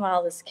work. And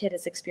meanwhile, this kid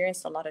has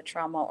experienced a lot of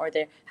trauma, or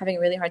they're having a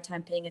really hard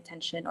time paying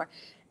attention,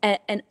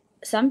 and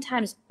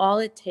sometimes all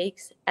it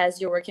takes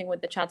as you're working with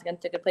the child to get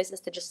into a good place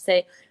is to just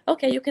say,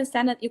 okay, you can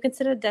sit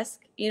at a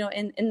desk,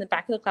 in the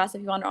back of the class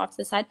if you want, or off to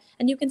the side,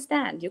 and you can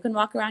stand, you can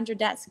walk around your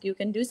desk, you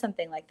can do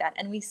something like that.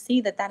 And we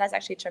see that has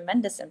actually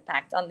tremendous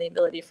impact on the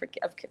ability for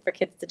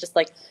kids to just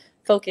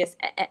focus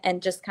and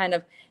just kind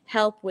of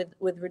help with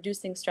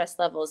reducing stress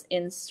levels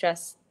in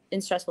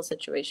stressful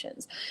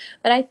situations.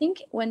 But I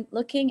think when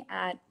looking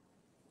at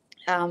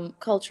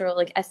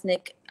cultural,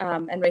 ethnic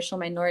and racial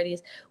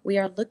minorities, we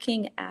are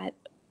looking at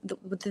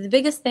the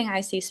biggest thing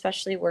I see,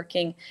 especially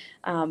working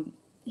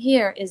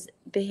here, is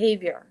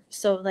behavior.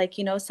 So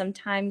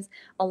sometimes,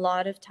 a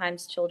lot of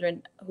times,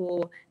 children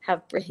who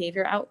have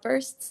behavior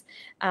outbursts,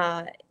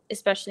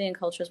 especially in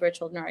cultures where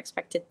children are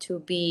expected to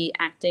be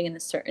acting in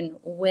a certain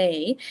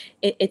way,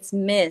 it's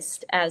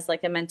missed as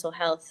a mental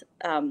health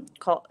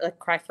call,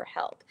 cry for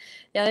help.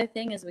 The other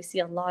thing is we see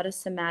a lot of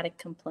somatic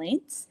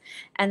complaints.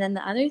 And then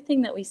the other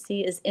thing that we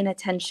see is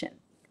inattention.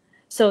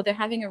 So they're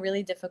having a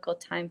really difficult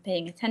time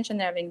paying attention.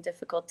 They're having a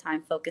difficult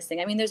time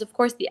focusing. I mean, there's of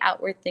course the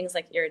outward things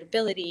like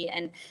irritability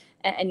and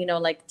you know,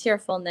 like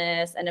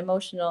tearfulness and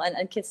emotional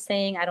and kids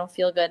saying, I don't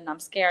feel good and I'm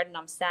scared and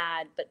I'm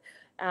sad. But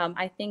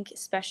I think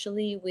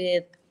especially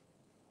with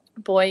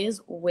boys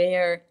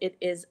where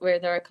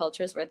there are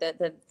cultures where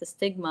the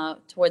stigma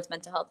towards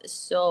mental health is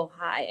so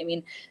high. I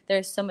mean,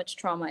 there's so much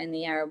trauma in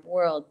the Arab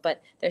world,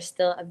 but there's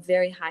still a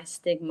very high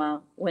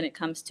stigma when it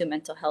comes to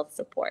mental health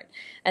support.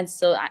 And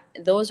so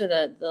those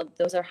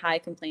are high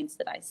complaints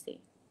that I see.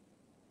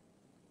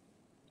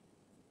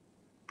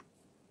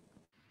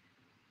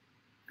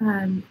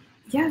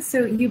 Yeah,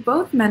 so you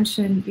both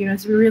mentioned, you know,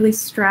 it's really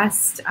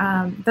stressed.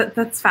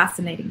 That's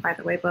fascinating, by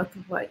the way, both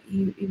of what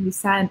you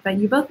said. But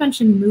you both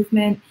mentioned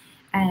movement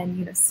and,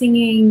 you know,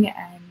 singing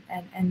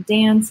and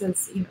dance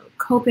as, you know,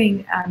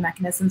 coping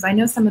mechanisms. I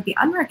know some of the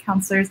UNRWA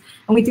counselors,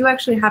 and we do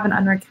actually have an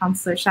UNRWA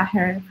counselor,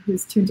 Shaher,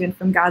 who's tuned in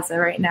from Gaza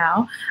right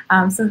now.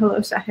 So hello,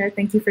 Shaher.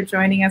 Thank you for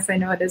joining us. I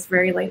know it is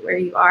very late where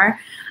you are.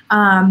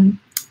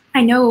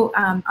 I know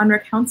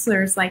UNRWA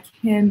counselors like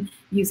him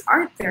use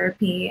art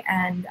therapy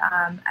and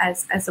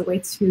as a way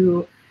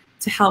to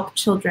help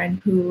children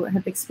who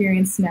have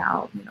experienced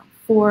now, you know,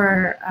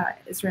 4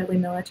 Israeli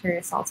military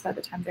assaults by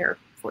the time they're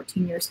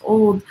 14 years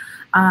old,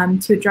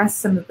 to address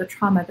some of the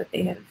trauma that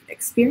they have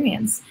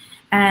experienced.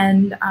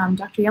 And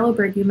Dr.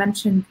 Yellowbird, you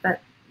mentioned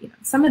that, you know,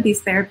 some of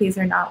these therapies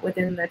are not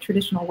within the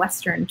traditional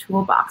Western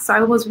toolbox. So I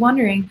was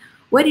wondering,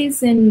 what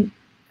is in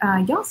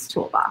y'all's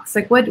toolbox?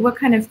 Like, what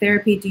kind of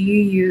therapy do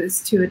you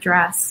use to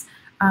address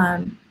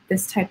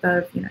this type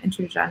of, you know,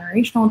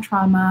 intergenerational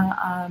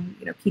trauma,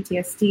 you know,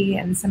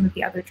 PTSD, and some of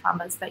the other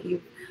traumas that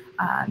you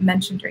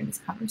mentioned during this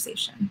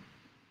conversation?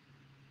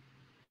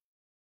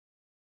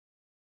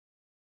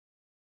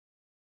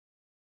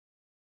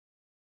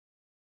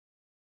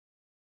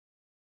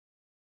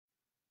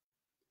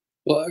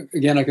 Well,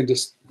 again, I can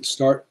just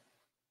start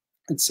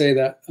and say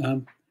that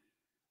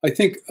I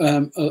think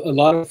a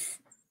lot of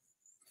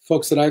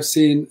folks that I've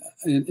seen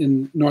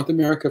in North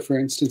America, for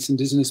instance,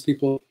 indigenous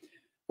people,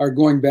 are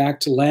going back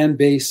to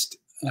land-based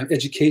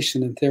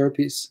education and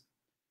therapies.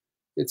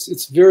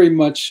 It's very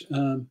much,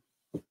 you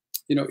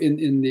know,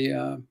 in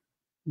the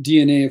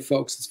DNA of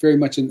folks. It's very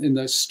much in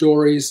the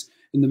stories,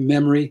 in the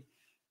memory,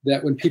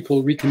 that when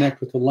people reconnect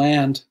with the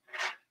land,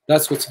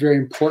 that's what's very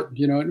important,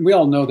 you know. And we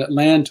all know that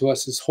land to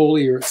us is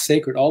holy or it's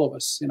sacred. All of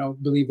us, you know,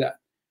 believe that.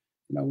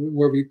 You know,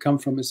 where we come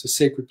from is a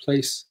sacred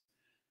place.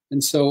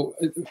 And so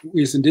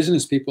we as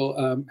indigenous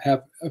people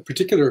have a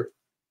particular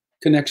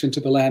connection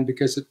to the land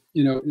because it,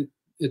 you know,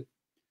 it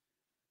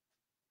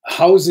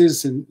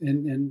houses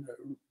and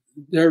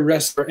there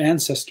rest our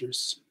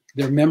ancestors,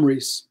 their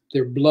memories,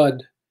 their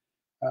blood,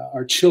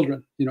 our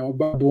children, you know,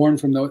 born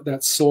from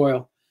that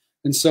soil.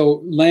 And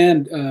so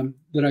land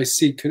that I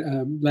see,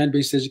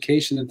 land-based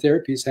education and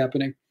therapies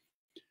happening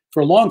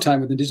for a long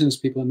time with indigenous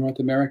people in North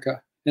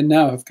America, and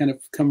now have kind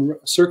of come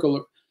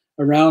circle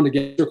around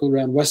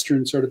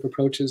Western sort of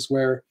approaches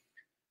where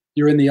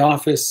you're in the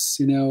office,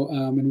 you know,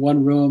 in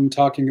one room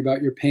talking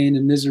about your pain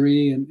and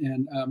misery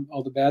and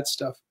all the bad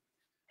stuff,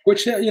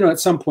 which, you know, at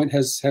some point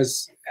has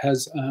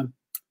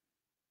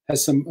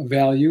some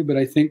value. But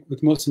I think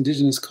with most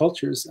indigenous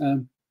cultures,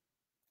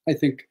 I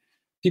think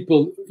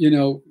people, you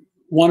know,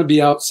 want to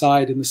be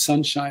outside in the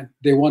sunshine.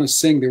 They want to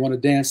sing, they want to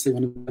dance, they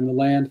want to be in the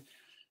land.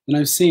 And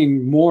I'm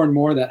seeing more and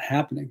more of that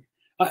happening.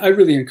 I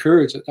really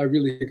encourage it. I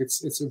really think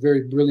it's a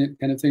very brilliant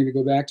kind of thing to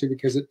go back to,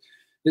 because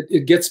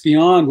it gets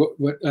beyond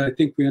what I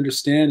think we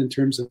understand in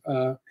terms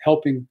of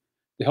helping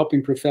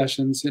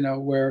professions, you know,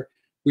 where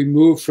we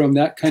move from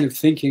that kind of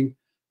thinking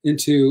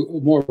into a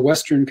more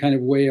Western kind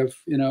of way of,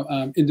 you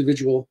know,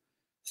 individual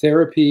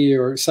therapy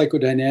or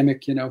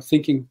psychodynamic, you know,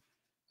 thinking,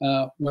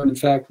 when in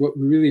fact what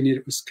we really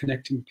needed was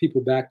connecting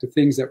people back to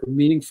things that were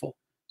meaningful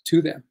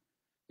to them.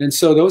 And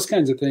so those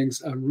kinds of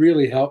things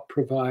really help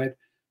provide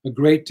a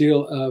great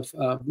deal of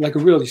like a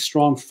really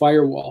strong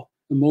firewall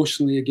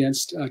emotionally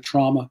against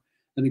trauma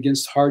and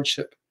against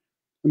hardship.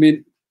 I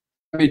mean,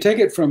 take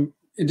it from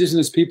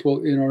indigenous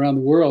people, you know, around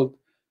the world.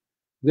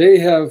 They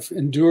have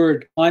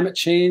endured climate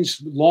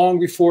change long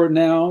before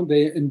now.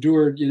 They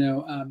endured, you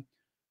know,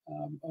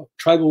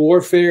 tribal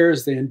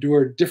warfares. They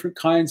endured different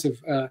kinds of,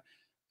 you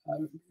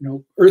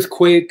know,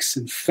 earthquakes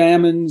and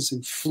famines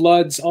and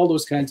floods, all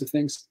those kinds of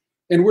things.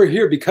 And we're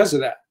here because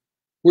of that.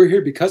 We're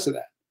here because of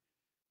that,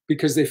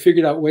 because they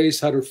figured out ways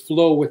how to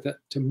flow with it,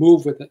 to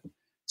move with it.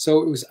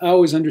 So it was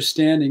always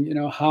understanding, you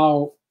know,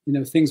 how, you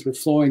know, things were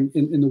flowing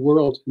in the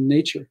world, in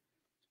nature.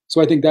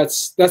 So I think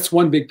that's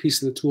one big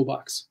piece of the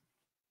toolbox.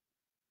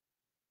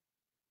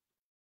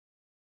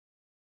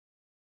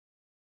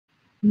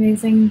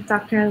 Amazing.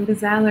 Dr.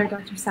 El-Ghazal or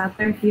Dr.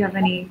 Sattler, do you have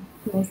any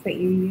tools that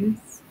you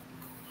use?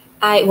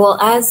 Well,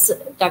 as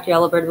Dr.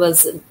 Yellowbird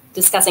was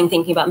discussing,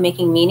 thinking about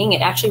making meaning,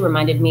 it actually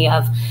reminded me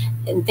of,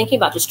 in thinking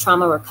about just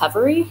trauma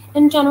recovery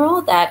in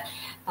general, that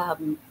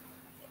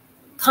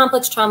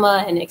complex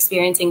trauma and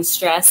experiencing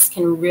stress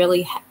can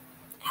really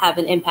have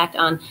an impact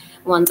on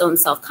one's own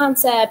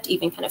self-concept,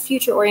 even kind of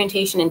future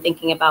orientation and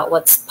thinking about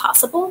what's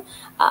possible,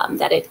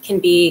 that it can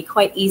be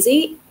quite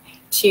easy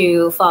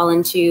to fall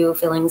into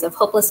feelings of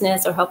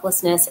hopelessness or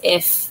helplessness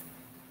if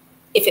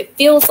it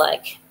feels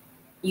like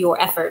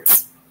your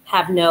efforts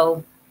have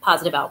no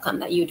positive outcome,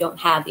 that you don't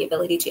have the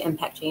ability to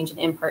impact change and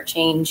impart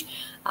change,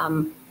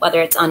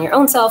 whether it's on your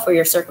own self or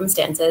your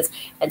circumstances.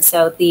 And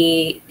so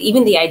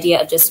even the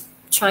idea of just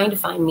trying to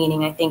find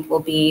meaning, I think, will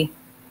be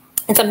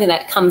and something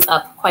that comes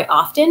up quite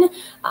often,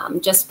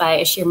 just by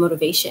a sheer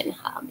motivation.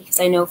 Because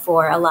I know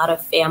for a lot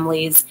of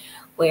families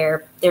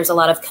where there's a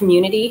lot of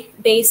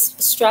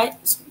community-based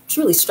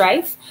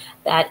strife,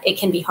 that it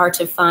can be hard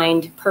to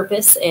find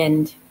purpose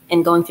and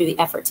going through the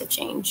efforts of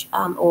change,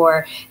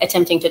 or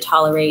attempting to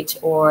tolerate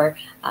or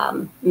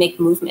make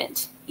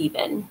movement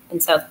even.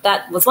 And so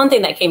that was one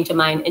thing that came to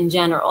mind in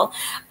general.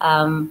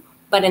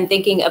 But in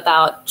thinking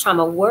about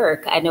trauma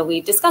work, I know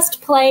we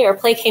discussed play, or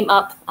play came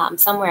up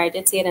somewhere. I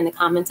did see it in the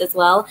comments as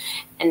well.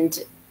 And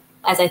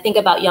as I think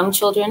about young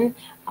children,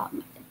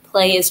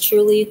 play is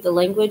truly the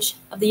language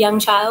of the young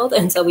child.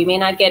 And so we may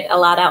not get a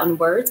lot out in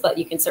words, but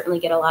you can certainly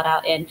get a lot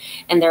out in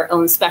their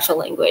own special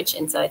language.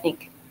 And so I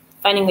think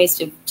finding ways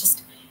to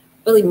just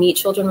really meet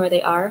children where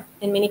they are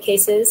in many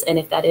cases, and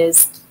if that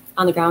is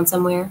on the ground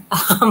somewhere,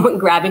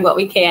 grabbing what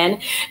we can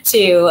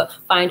to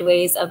find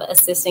ways of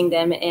assisting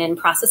them in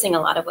processing a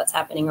lot of what's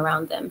happening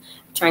around them,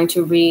 trying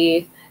to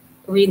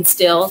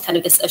reinstill kind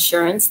of this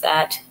assurance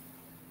that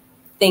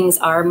things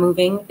are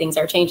moving, things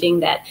are changing,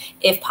 that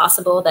if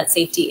possible, that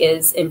safety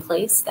is in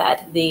place,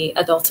 that the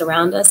adults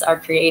around us are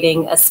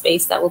creating a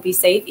space that will be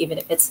safe, even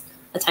if it's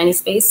a tiny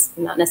space,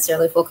 not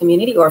necessarily a full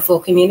community, or a full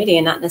community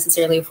and not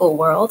necessarily a full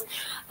world.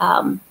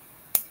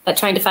 But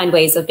trying to find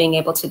ways of being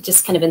able to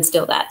just kind of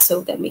instill that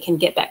so that we can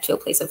get back to a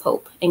place of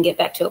hope and get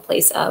back to a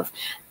place of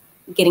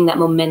getting that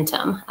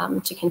momentum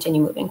to continue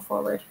moving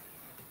forward.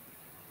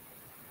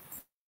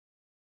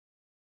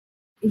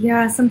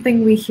 Yeah,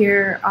 something we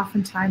hear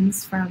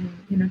oftentimes from,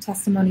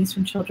 testimonies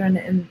from children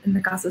in the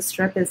Gaza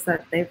Strip is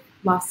that they've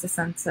lost a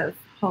sense of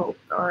hope,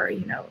 or,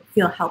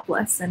 feel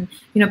helpless. And,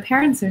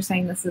 parents are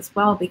saying this as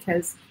well,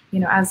 because,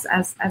 as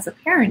a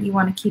parent, you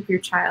want to keep your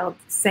child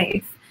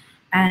safe.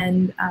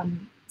 And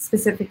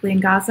specifically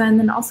in Gaza, and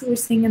then also we're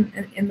seeing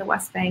in the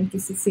West Bank,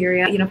 DC,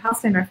 Syria,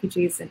 Palestine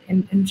refugees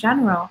in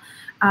general,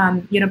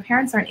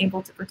 parents aren't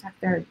able to protect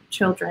their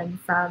children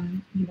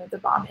from, the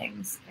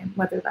bombings, and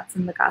whether that's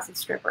in the Gaza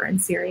Strip or in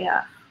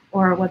Syria,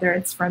 or whether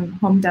it's from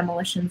home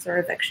demolitions or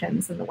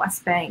evictions in the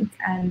West Bank.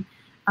 And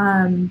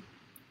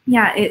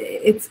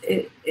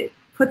it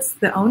puts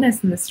the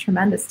onus and this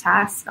tremendous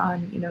task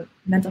on,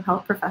 mental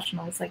health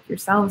professionals like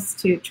yourselves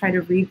to try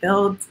to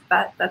rebuild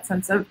that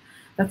sense of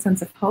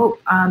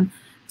hope.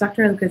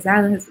 Dr.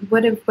 El-Ghazal,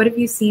 what have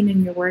you seen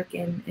in your work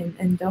in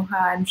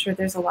Doha? I'm sure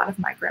there's a lot of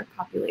migrant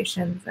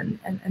populations and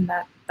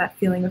that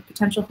feeling of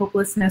potential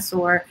hopelessness,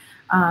 or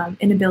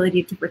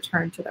inability to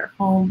return to their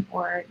home,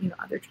 or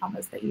other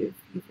traumas that you've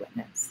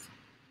witnessed.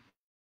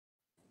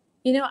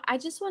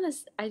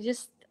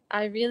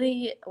 I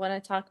really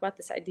want to talk about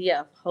this idea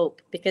of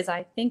hope, because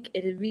I think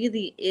it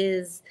really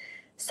is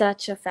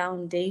such a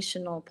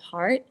foundational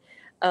part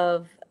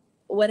of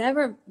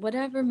whatever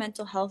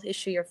mental health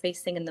issue you're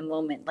facing in the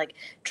moment, like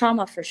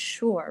trauma for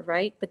sure,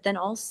 right? But then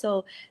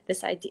also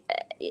this idea,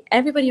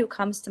 everybody who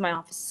comes to my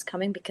office is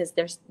coming because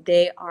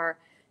they are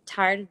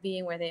tired of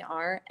being where they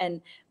are.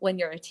 And when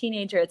you're a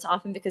teenager, it's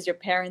often because your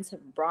parents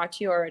have brought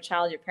you, or a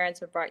child, your parents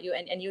have brought you,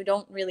 and you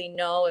don't really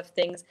know if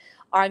things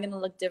are going to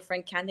look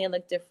different. Can they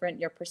look different?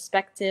 Your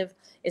perspective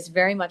is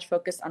very much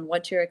focused on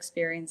what you're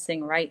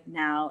experiencing right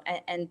now.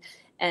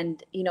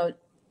 And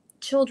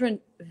children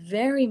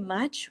very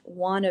much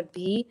want to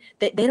be,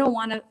 they don't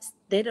want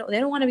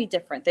to be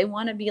different. They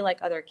want to be like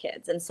other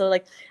kids. And so,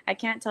 like, I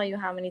can't tell you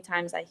how many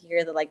times I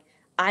hear that, like,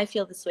 I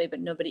feel this way, but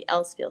nobody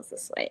else feels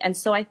this way. And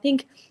so I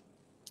think,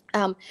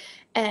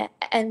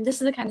 and this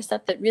is the kind of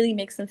stuff that really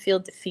makes them feel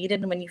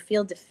defeated. And when you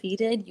feel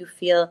defeated, you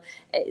feel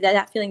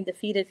that feeling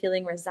defeated,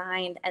 feeling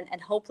resigned,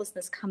 and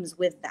hopelessness comes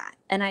with that.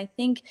 And I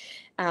think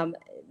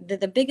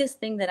the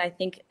biggest thing that I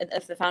think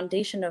of the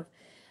foundation of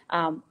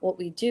what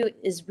we do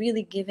is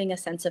really giving a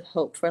sense of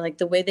hope for, like,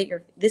 the way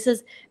that this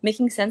is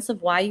making sense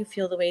of why you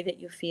feel the way that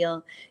you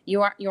feel.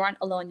 You aren't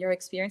alone. Your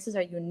experiences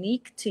are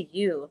unique to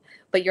you,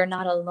 but you're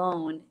not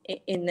alone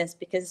in this,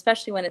 because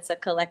especially when it's a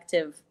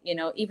collective,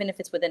 even if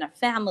it's within a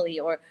family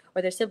or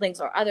their siblings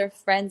or other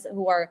friends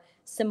who are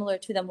similar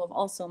to them who have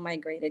also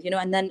migrated,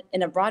 and then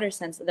in a broader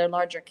sense, their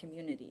larger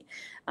community.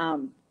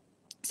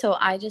 So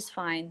I just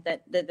find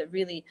that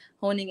really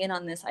honing in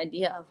on this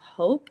idea of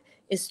hope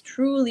is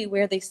truly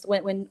where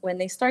when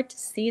they start to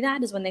see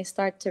that is when they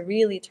start to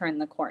really turn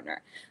the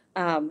corner.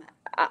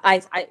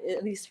 I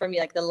at least for me,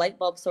 like, the light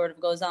bulb sort of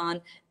goes on,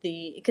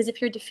 because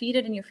if you're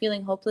defeated and you're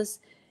feeling hopeless,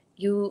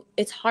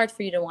 it's hard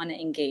for you to want to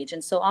engage.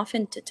 And so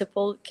often to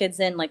pull kids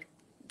in, like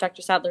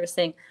Dr. Sadler was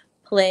saying,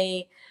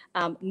 play,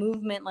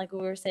 movement, like we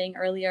were saying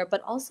earlier,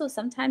 but also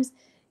sometimes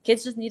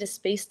kids just need a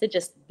space to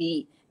just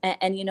be.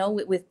 And you know,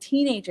 with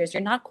teenagers,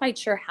 you're not quite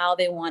sure how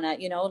they want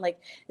to, you know, like,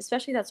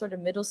 especially that sort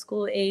of middle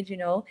school age, you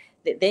know,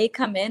 they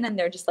come in and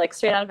they're just like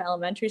straight out of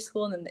elementary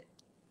school, and then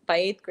by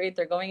 8th grade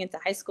they're going into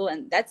high school,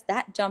 and that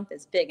jump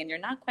is big, and you're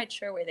not quite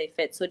sure where they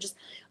fit. So just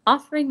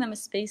offering them a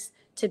space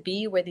to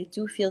be where they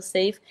do feel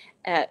safe.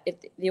 If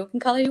you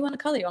can color, you want to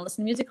color, you want to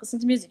listen to music, listen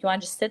to music. You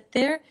want to just sit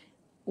there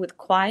with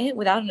quiet,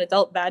 without an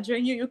adult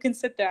badgering you, you can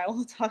sit there. I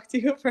will talk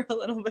to you for a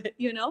little bit,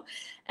 you know?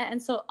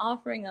 And so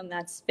offering them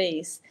that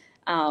space,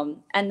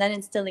 and then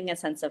instilling a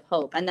sense of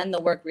hope, and then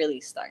the work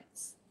really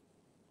starts.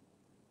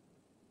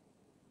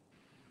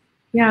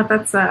 Yeah,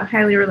 that's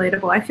highly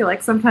relatable. I feel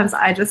like sometimes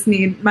I just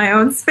need my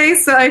own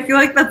space, so I feel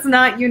like that's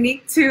not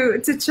unique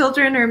to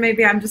children, or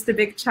maybe I'm just a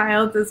big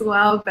child as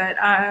well.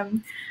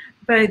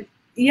 But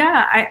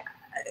yeah,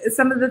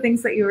 some of the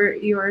things that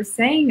you were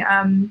saying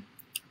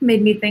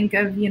made me think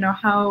of, you know,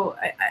 how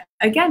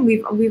again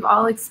we've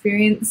all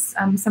experienced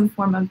some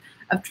form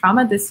of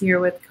trauma this year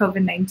with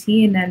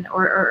COVID-19, and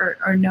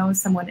or know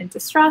someone in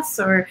distress,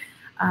 or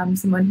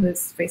someone who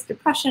has faced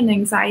depression,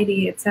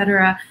 anxiety,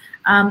 etc.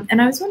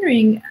 And I was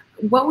wondering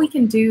what we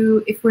can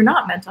do if we're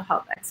not mental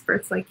health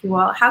experts like you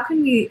all. How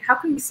can we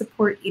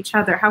support each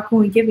other? How can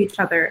we give each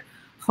other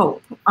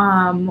hope,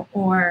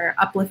 or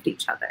uplift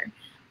each other?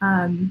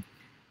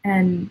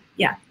 And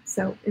yeah,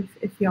 so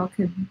if y'all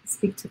could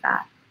speak to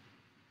that.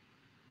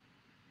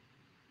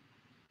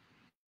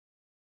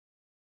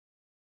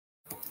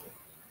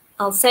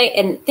 I'll say,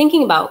 and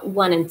thinking about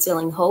one,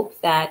 instilling hope,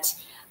 that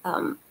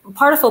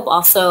part of hope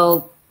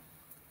also,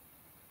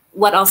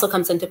 what also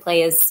comes into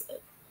play is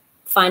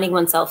finding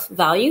oneself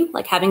value,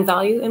 like having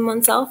value in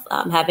oneself,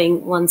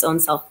 having one's own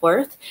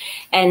self-worth.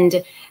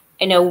 And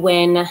I know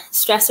when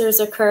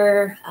stressors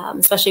occur,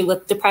 especially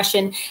with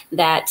depression,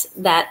 that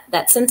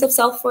sense of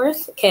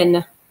self-worth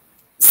can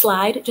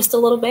slide just a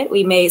little bit.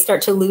 We may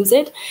start to lose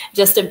it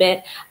just a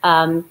bit.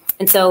 And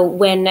so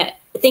when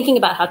thinking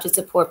about how to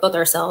support both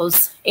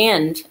ourselves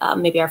and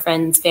maybe our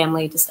friends,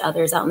 family, just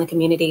others out in the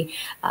community,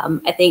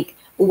 I think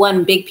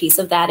one big piece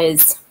of that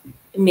is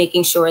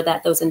making sure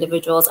that those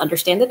individuals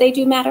understand that they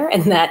do matter,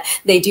 and that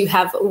they do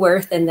have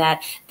worth, and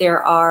that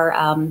there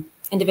are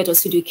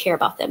individuals who do care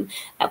about them,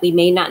 that we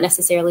may not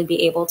necessarily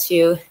be able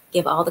to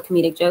give all the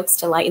comedic jokes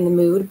to lighten the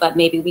mood, but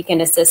maybe we can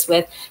assist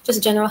with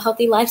just general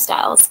healthy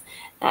lifestyles.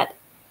 That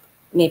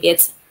maybe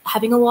it's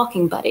having a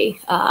walking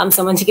buddy,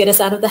 someone to get us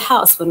out of the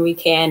house when we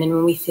can and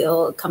when we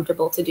feel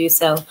comfortable to do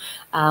so.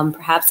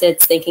 Perhaps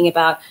it's thinking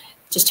about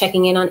just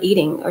checking in on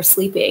eating or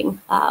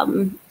sleeping.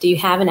 Do you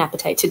have an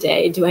appetite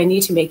today? Do I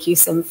need to make you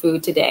some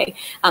food today?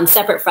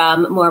 Separate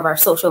from more of our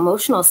social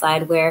emotional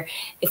side, where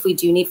if we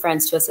do need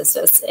friends to assist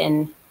us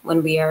in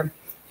when we are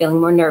feeling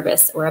more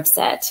nervous or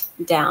upset,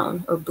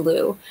 down or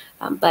blue.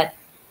 But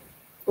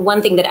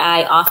one thing that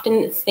I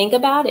often think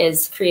about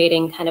is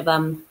creating kind of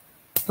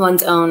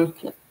one's own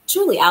kind of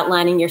truly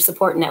outlining your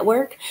support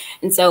network.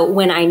 And so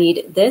when I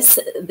need this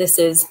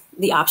is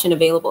the option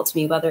available to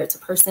me, whether it's a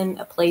person,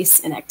 a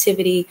place, an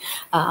activity,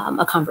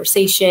 a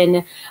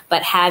conversation,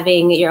 but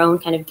having your own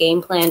kind of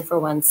game plan for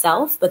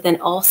oneself, but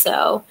then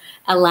also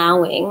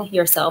allowing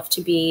yourself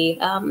to be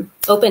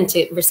open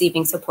to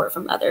receiving support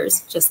from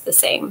others just the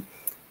same.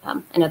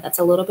 I know that's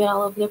a little bit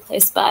all over the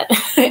place, but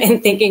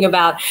in thinking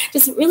about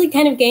just really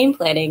kind of game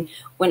planning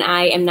when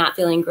I am not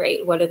feeling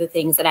great, what are the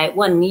things that I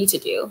need to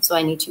do? So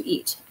I need to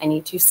eat, I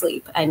need to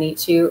sleep, I need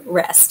to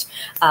rest,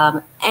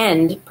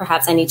 and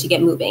perhaps I need to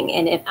get moving.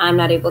 And if I'm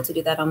not able to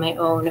do that on my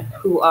own,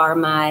 who are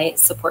my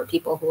support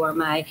people? Who are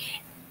my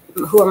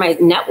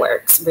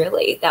networks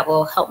really that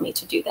will help me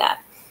to do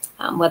that?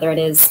 Whether it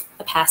is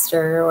a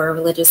pastor or a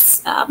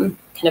religious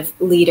kind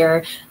of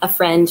leader, a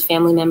friend,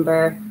 family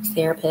member,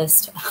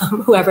 therapist,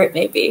 whoever it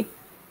may be.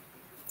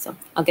 So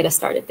I'll get us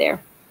started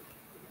there.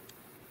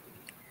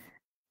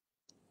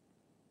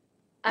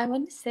 I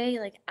want to say,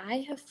 like,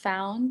 I have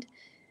found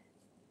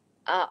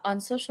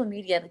on social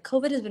media, like,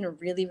 COVID has been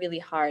really, really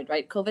hard,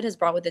 right? COVID has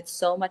brought with it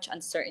so much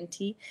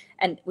uncertainty,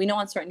 and we know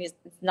uncertainty is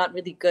not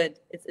really good.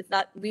 It's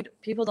not,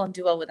 people don't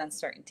do well with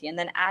uncertainty. And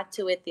then add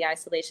to it the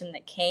isolation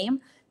that came,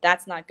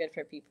 that's not good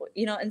for people,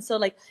 you know? And so,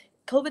 like,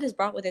 COVID has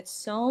brought with it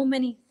so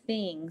many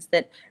things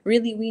that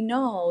really we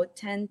know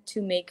tend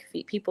to make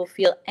people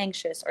feel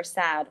anxious or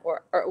sad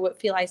or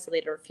feel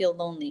isolated or feel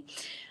lonely.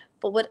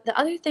 But what the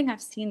other thing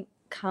I've seen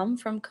come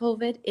from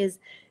COVID is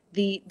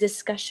the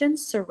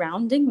discussions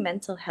surrounding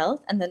mental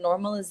health and the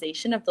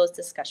normalization of those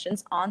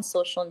discussions on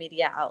social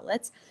media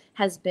outlets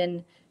has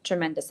been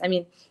tremendous. I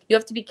mean, you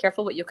have to be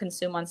careful what you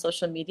consume on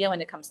social media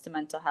when it comes to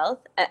mental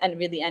health and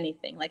really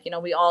anything. Like, you know,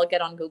 we all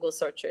get on Google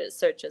searches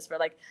for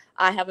like,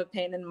 I have a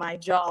pain in my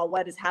jaw,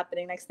 what is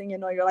happening? Next thing you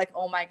know, you're like,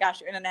 oh my gosh,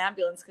 you're in an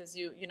ambulance because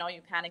you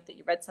panicked that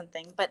you read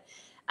something. But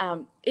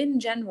in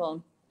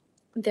general,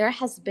 there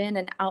has been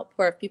an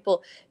outpour of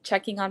people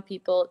checking on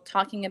people,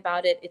 talking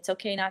about it. It's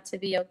okay not to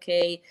be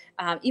okay.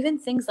 Even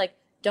things like,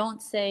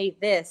 don't say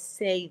this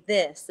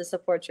to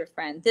support your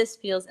friend. This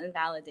feels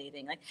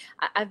invalidating. Like,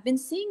 I've been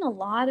seeing a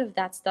lot of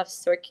that stuff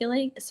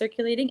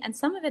circulating, and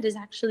some of it is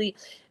actually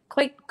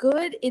quite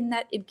good in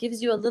that it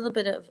gives you a little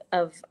bit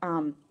of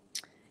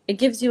it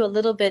gives you a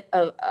little bit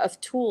of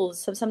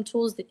tools, some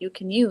tools that you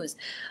can use.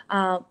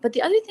 But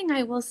the other thing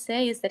I will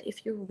say is that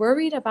if you're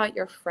worried about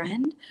your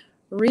friend,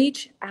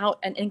 reach out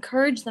and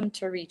encourage them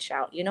to reach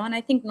out, you know, and I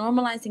think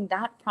normalizing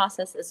that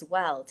process as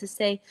well, to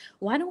say,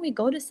 why don't we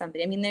go to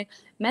somebody? I mean, the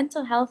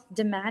mental health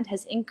demand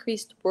has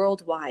increased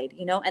worldwide,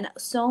 you know, and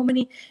so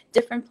many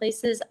different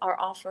places are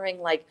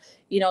offering, like,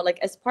 you know, like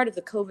as part of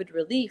the COVID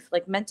relief,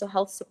 like mental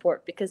health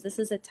support, because this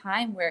is a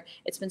time where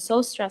it's been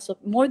so stressful.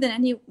 More than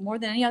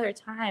any other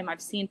time,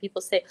 I've seen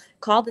people say,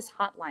 call this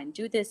hotline,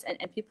 do this, and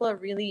people are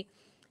really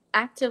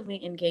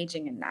actively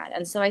engaging in that.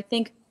 And so I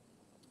think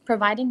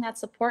providing that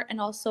support,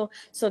 and also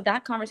so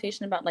that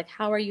conversation about like,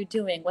 how are you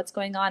doing, what's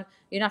going on,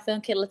 you're not feeling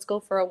okay, let's go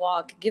for a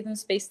walk, give them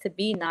space to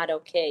be not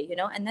okay, you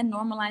know, and then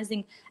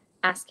normalizing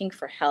asking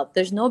for help.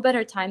 There's no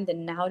better time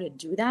than now to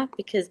do that,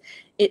 because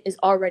it is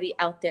already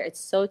out there,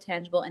 it's so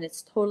tangible, and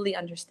it's totally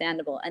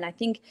understandable. And I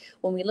think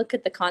when we look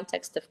at the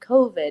context of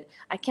COVID,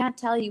 I can't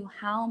tell you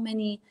how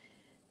many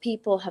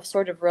people have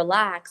sort of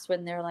relaxed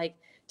when they're like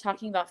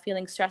talking about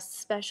feeling stressed,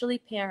 especially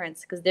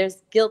parents, because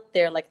there's guilt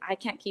there, like, I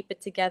can't keep it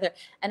together.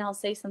 And I'll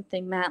say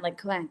something, Matt,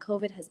 like, man,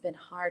 COVID has been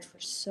hard for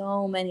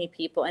so many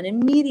people, and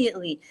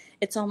immediately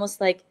it's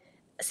almost like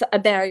a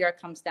barrier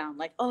comes down,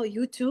 like, oh,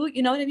 you too,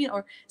 you know what I mean,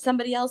 or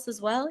somebody else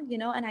as well, you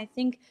know. And I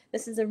think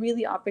this is a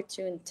really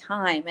opportune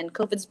time, and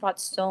COVID's brought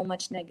so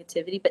much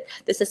negativity, but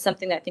this is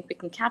something that I think we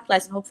can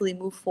capitalize and hopefully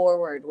move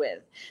forward with.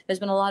 There's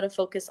been a lot of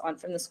focus on,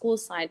 from the school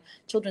side,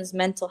 children's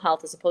mental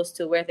health as opposed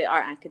to where they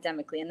are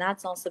academically, and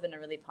that's also been a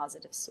really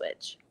positive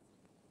switch.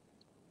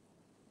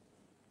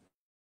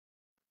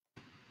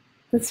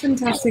 That's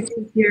fantastic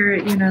to hear,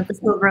 you know, the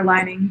silver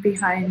lining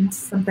behind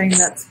something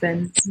that's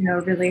been, you know,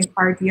 a really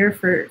hard year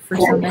for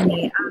so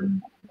many.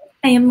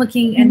 I am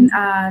looking in the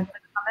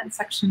comment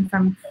section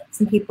from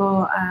some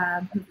people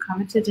who've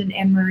commented, and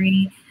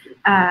Anne-Marie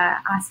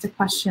asked a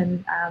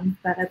question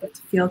that I'd like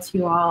to field to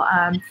you all.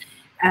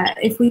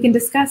 If we can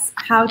discuss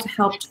how to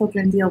help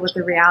children deal with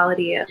the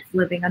reality of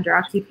living under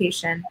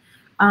occupation.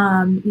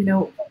 You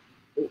know,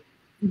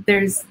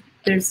 there's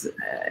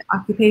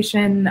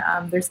occupation,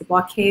 there's the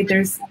blockade,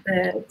 there's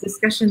the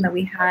discussion that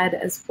we had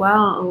as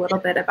well a little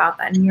bit about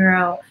that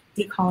neuro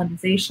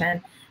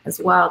decolonization as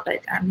well,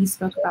 but you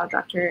spoke about,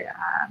 Dr.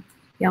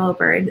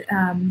 Yellowbird.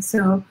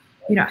 So,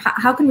 you know,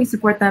 how can we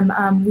support them?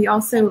 We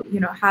also, you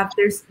know,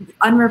 there's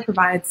UNRWA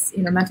provides,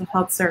 you know, mental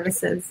health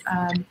services,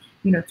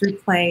 you know, through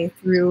play,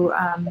 through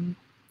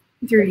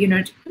you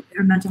know,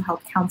 mental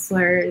health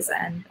counselors,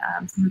 and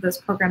some of those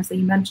programs that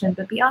you mentioned.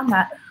 But beyond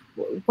that,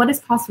 what is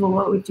possible?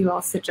 What would you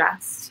all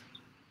suggest?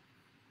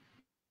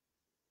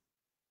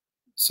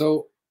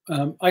 So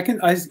I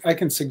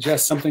can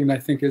suggest something that I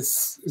think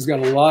has got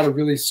a lot of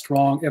really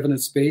strong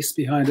evidence base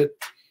behind it,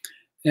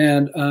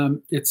 and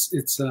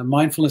it's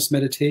mindfulness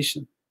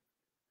meditation.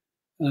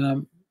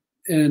 And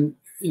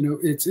you know,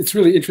 it's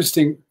really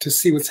interesting to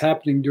see what's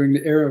happening during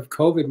the era of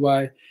COVID.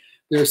 Why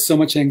there's so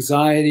much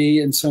anxiety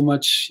and so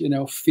much, you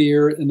know,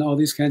 fear and all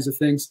these kinds of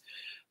things.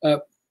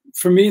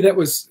 For me, that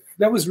was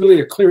really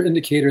a clear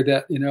indicator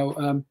that, you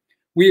know,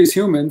 we as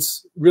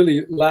humans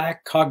really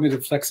lack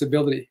cognitive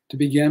flexibility to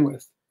begin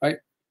with, right?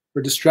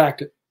 We're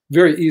distracted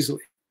very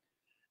easily,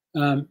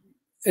 and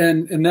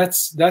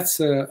that's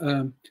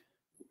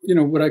you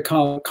know, what I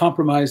call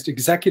compromised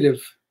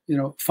executive, you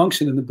know,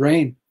 function in the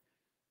brain.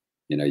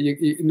 You know,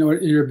 you know,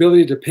 your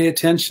ability to pay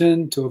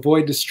attention, to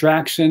avoid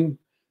distraction,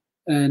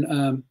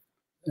 and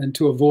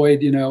to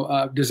avoid, you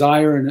know,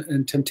 desire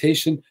and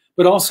temptation,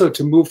 but also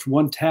to move from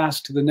one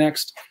task to the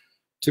next,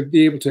 to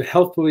be able to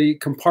healthily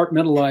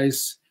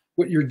compartmentalize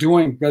what you're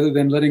doing rather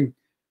than letting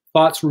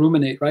thoughts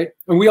ruminate, right?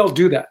 And we all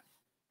do that.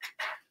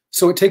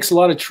 So it takes a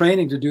lot of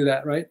training to do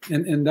that, right?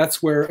 And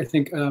that's where I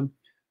think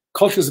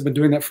cultures have been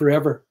doing that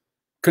forever,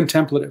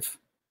 contemplative,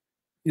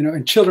 you know,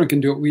 and children can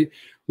do it.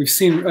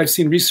 I've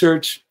seen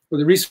research, or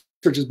the research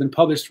has been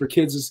published for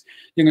kids as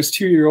young as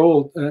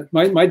 2-year-old.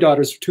 My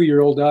daughters,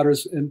 2-year-old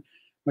daughters, and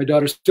my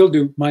daughters still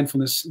do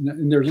mindfulness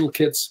in their little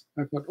kids.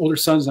 I've got older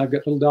sons and I've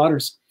got little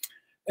daughters.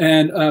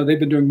 And they've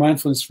been doing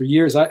mindfulness for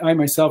years. I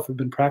myself have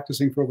been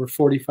practicing for over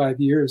 45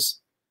 years.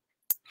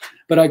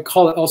 But I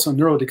call it also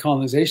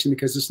neurodecolonization,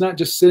 because it's not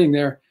just sitting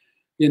there,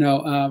 you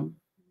know,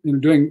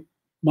 doing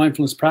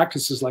mindfulness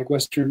practices like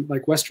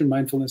Western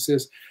mindfulness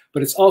is,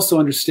 but it's also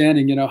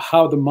understanding, you know,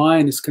 how the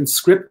mind is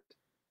conscripted,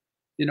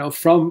 you know,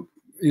 from,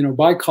 you know,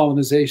 by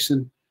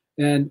colonization,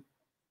 and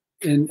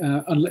then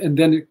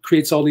it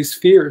creates all these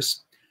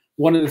fears.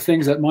 One of the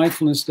things that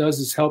mindfulness does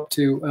is help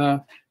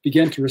to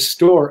begin to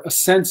restore a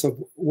sense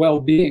of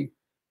well-being.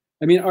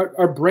 I mean,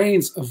 our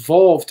brains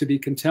evolved to be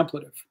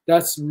contemplative.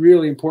 That's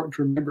really important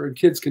to remember, and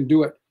kids can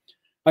do it.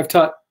 I've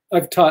taught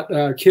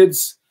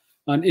kids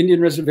on Indian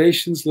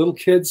reservations, little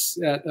kids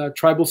at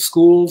tribal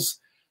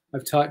schools.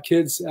 I've taught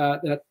kids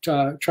at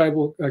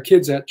tribal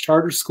kids at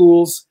charter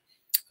schools,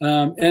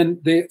 and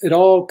it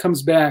all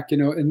comes back, you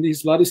know. And a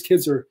lot of these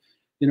kids are,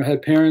 you know,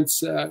 had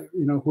parents, you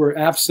know, who were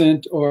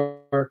absent,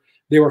 or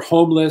they were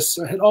homeless,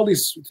 or had all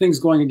these things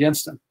going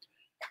against them,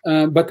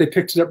 but they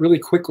picked it up really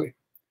quickly.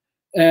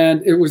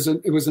 And it was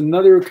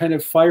another kind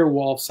of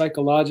firewall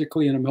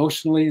psychologically and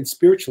emotionally and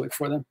spiritually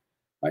for them,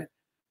 right?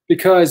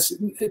 Because,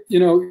 you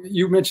know,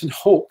 you mentioned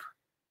hope.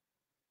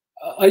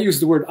 I use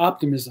the word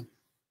optimism,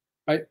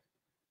 right?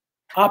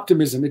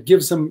 Optimism, it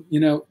gives them, you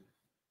know,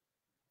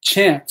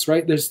 chance,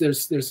 right?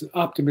 There's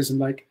optimism,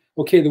 like,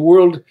 okay, the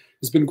world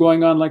has been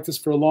going on like this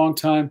for a long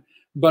time,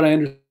 but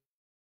I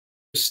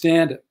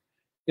understand it.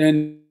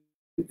 And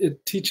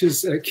it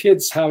teaches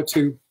kids how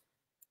to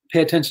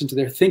pay attention to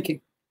their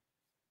thinking,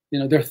 you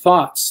know, their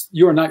thoughts.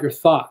 You are not your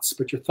thoughts,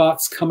 but your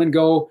thoughts come and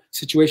go,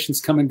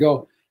 situations come and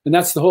go. And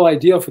that's the whole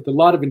idea for a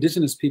lot of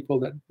indigenous people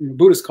that, you know,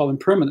 Buddhists call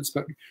impermanence,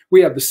 but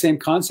we have the same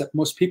concept,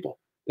 most people,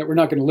 that we're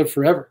not going to live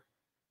forever,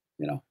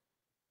 you know,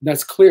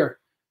 that's clear.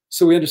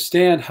 So we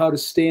understand how to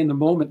stay in the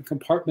moment and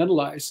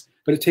compartmentalize,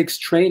 but it takes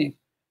training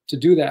to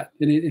do that.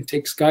 And it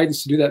takes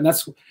guidance to do that. And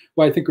that's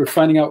why I think we're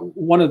finding out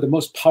one of the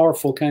most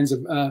powerful kinds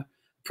of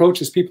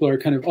approaches people are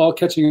kind of all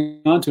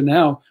catching on to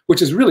now,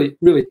 which is really,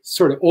 really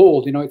sort of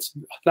old, you know, it's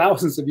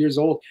thousands of years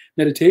old.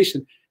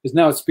 Meditation is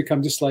now, it's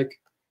become just like,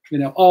 you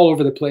know, all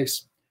over the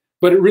place,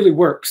 but it really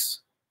works.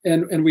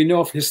 And we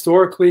know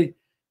historically,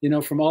 you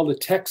know, from all the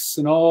texts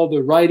and all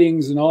the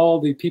writings and all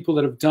the people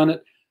that have done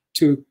it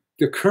to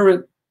the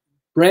current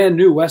brand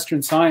new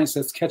Western science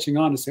that's catching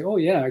on to say, oh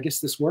yeah, I guess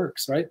this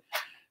works, right?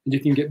 And you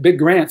can get big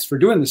grants for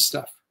doing this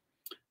stuff.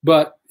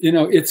 But, you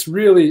know, it's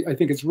really, I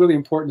think it's really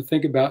important to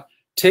think about,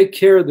 take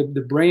care of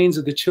the brains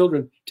of the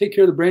children. Take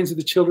care of the brains of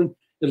the children.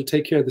 It'll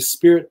take care of the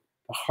spirit,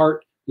 the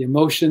heart, the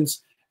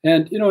emotions.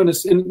 And, you know,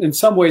 in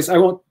some ways, I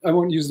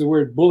won't use the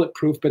word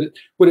bulletproof, but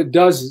what it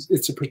does is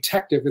it's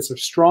a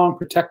strong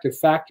protective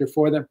factor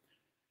for them.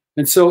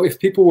 And so if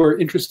people were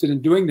interested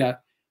in doing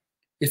that,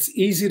 it's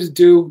easy to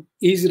do,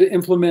 easy to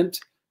implement.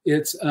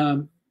 It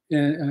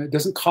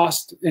doesn't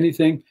cost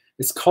anything.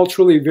 It's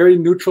culturally very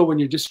neutral when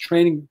you're just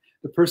training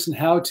the person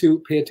how to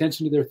pay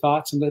attention to their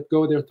thoughts and let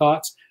go of their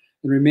thoughts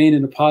and remain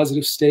in a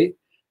positive state.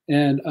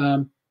 And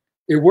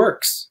it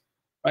works,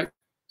 right?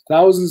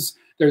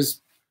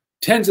 There's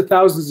tens of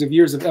thousands of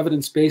years of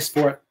evidence base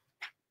for it.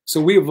 So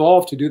we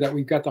evolved to do that.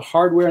 We've got the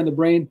hardware in the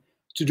brain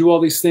to do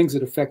all these things.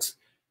 It affects,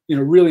 you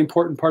know, really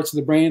important parts of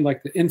the brain,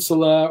 like the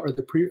insula or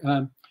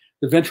the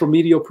ventral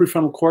medial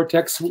prefrontal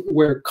cortex,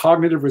 where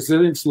cognitive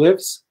resilience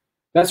lives.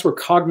 That's where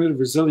cognitive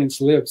resilience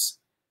lives,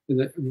 in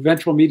the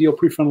ventral medial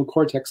prefrontal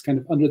cortex, kind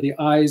of under the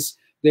eyes.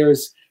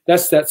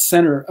 That's that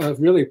center of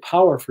really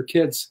power for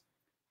kids.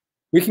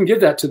 We can give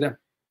that to them,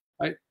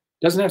 right? It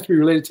doesn't have to be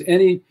related to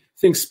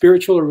anything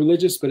spiritual or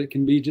religious, but it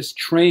can be just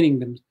training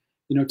them,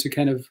 you know, to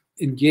kind of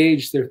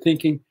engage their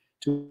thinking,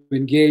 to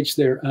engage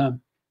their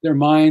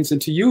minds,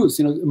 and to use,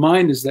 you know, the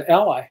mind is the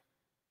ally,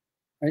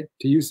 right?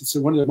 To use it's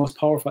one of the most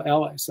powerful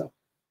allies. So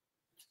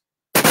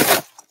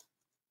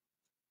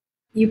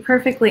you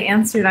perfectly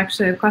answered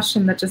actually a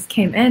question that just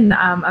came in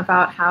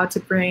about how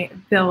to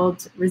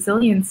build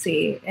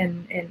resiliency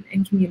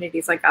in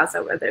communities like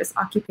Gaza, where there's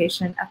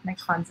occupation, ethnic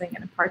cleansing,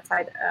 and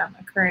apartheid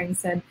occurring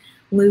in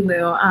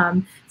Lulu.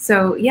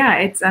 So yeah,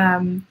 it's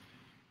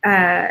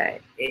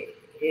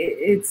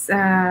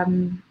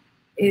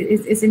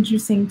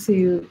interesting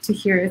to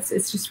hear.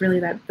 It's just really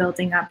that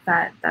building up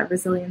that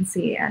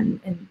resiliency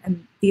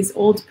and these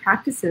old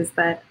practices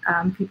that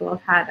people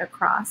have had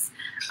across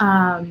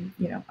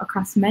you know,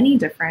 across many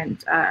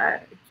different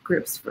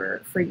groups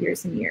for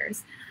years and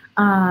years.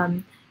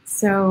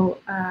 So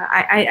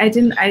I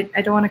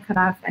don't want to cut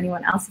off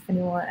anyone else.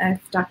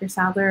 If Dr.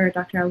 Sadler or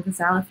Dr.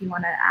 El-Ghazal, if you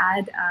want to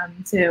add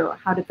to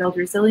how to build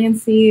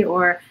resiliency,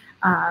 or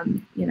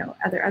you know,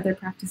 other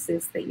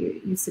practices that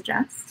you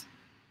suggest.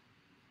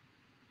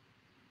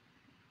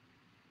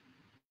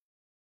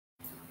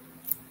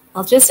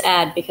 I'll just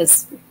add,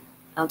 because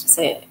I'll just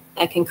say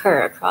I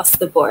concur across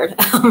the board.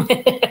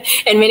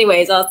 In many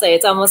ways, I'll say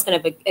it's almost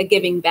kind of a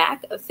giving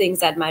back of things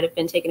that might have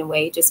been taken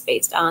away just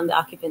based on the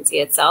occupancy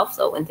itself.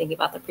 So when thinking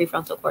about the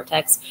prefrontal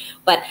cortex,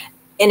 but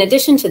in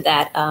addition to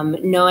that,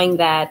 knowing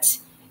that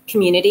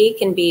community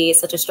can be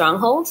such a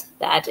stronghold,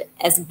 that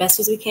as best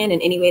as we can,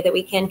 in any way that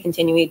we can,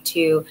 continue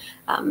to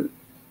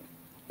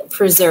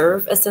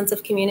preserve a sense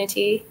of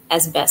community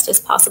as best as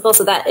possible.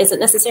 So that isn't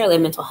necessarily a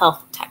mental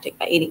health tactic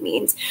by any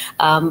means,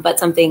 but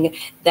something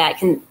that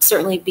can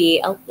certainly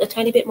be a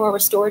tiny bit more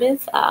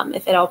restorative,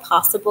 if at all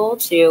possible,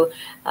 to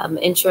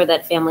ensure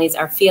that families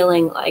are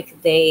feeling like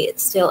they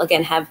still,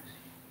 again, have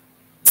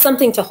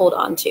something to hold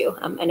on to.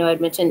 I know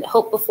I'd mentioned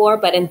hope before,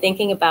 but in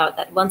thinking about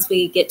that, once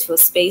we get to a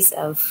space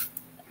of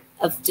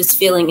just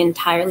feeling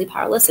entirely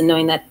powerless and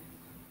knowing that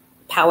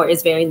power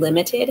is very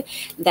limited,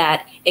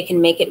 that it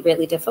can make it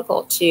really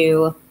difficult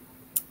to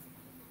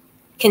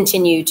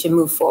continue to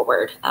move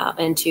forward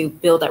and to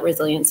build that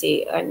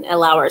resiliency and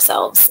allow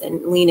ourselves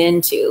and lean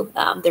into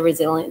the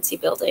resiliency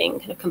building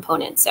kind of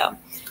component. So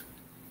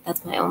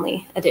that's my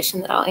only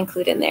addition that I'll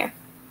include in there.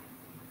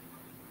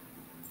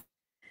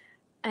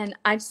 And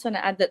I just want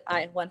to add that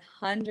I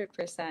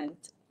 100%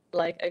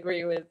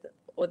 agree with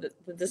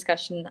the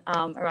discussion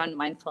around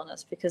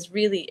mindfulness, because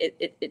really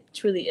it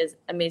truly is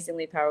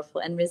amazingly powerful.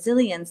 And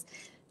resilience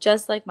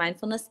just like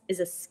mindfulness,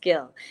 is a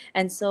skill.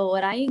 And so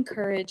what I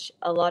encourage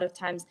a lot of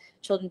times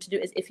children to do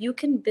is, if you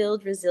can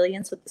build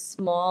resilience with the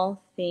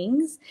small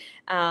things,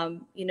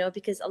 you know,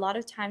 because a lot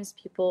of times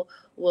people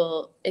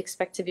will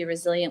expect to be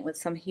resilient with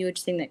some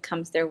huge thing that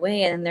comes their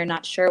way, and they're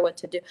not sure what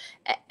to do.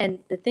 And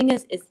the thing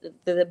is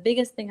the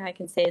biggest thing I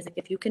can say is, like,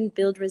 if you can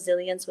build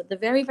resilience with the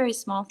very, very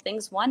small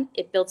things, one,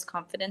 it builds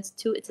confidence.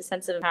 Two, it's a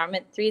sense of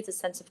empowerment. Three, it's a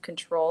sense of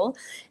control.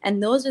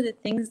 And those are the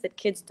things that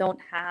kids don't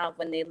have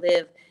when they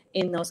live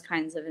in those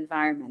kinds of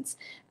environments.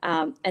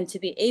 And to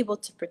be able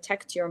to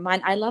protect your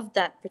mind, I love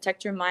that,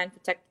 protect your mind,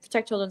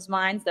 protect children's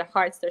minds, their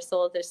hearts, their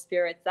souls, their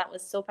spirits. That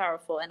was so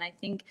powerful. And I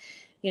think,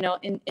 you know,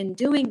 in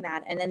doing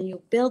that, and then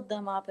you build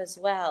them up as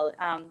well,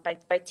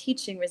 by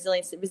teaching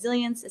resilience.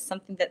 Resilience is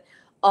something that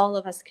all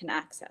of us can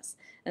access.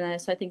 And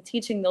so I think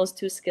teaching those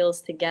two skills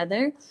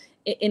together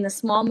in the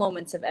small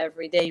moments of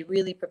every day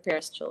really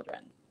prepares children.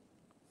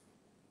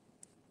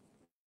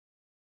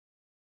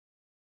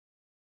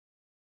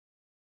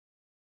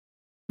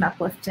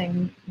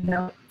 Uplifting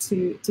note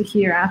to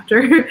hear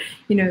after,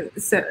 you know,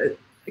 so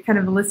kind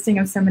of a listing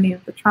of so many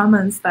of the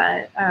traumas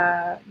that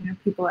you know,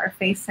 people are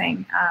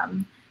facing,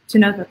 to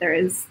know that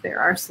there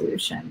are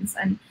solutions.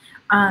 And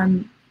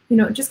you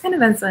know, just kind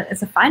of as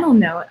a final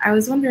note, I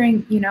was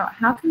wondering, you know,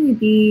 how can we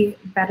be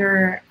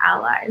better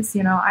allies?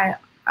 You know,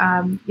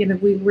 you know,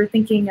 we were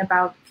thinking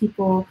about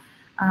people,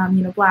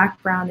 you know,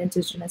 Black, Brown,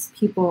 Indigenous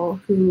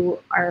people who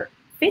are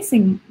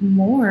facing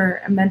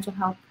more mental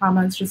health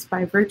traumas just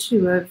by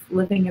virtue of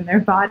living in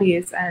their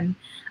bodies. And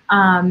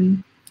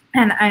I'm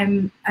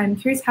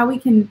curious how we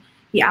can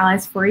be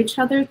allies for each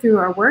other through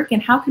our work,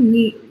 and how can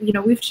we, you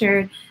know, we've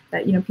shared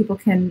that, you know, people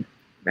can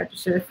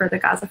register for the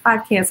Gaza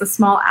 5K as a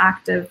small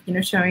act of, you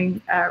know,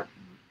 showing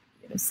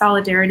you know,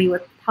 solidarity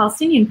with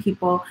Palestinian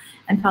people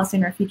and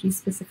Palestinian refugees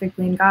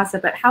specifically in Gaza.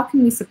 But how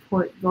can we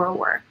support your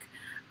work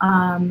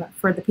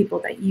for the people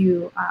that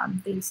you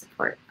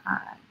support?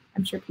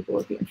 I'm sure people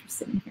would be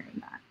interested in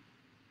hearing that.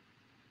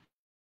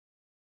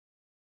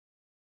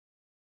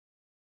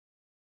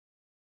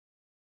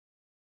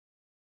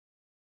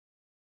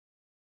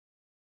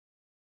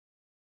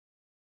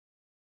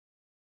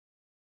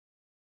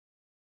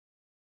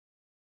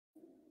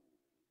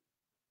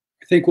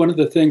 I think one of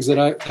the things that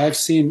I've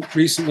seen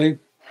recently,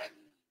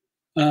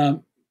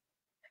 in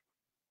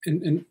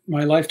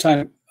my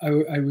lifetime,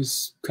 I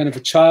was kind of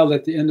a child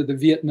at the end of the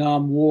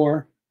Vietnam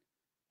War,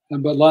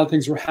 but a lot of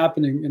things were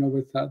happening, you know,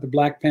 with the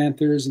Black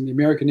Panthers and the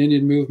American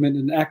Indian movement,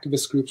 and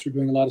activist groups were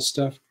doing a lot of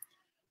stuff.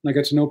 And I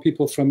got to know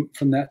people from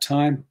that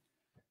time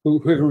who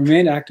have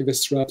remained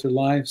activists throughout their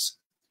lives.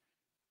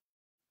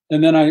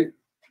 And then I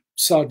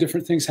saw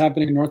different things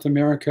happening in North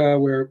America,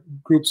 where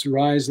groups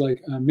arise,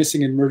 like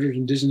missing and murdered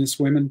Indigenous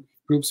women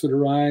groups would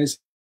arise,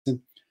 and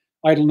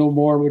Idle No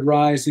More would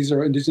rise. These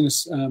are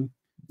Indigenous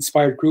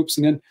inspired groups.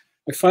 And then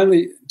I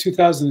finally,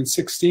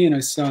 2016, I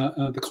saw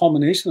the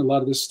culmination of a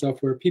lot of this stuff,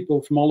 where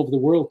people from all over the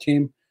world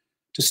came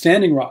to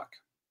Standing Rock.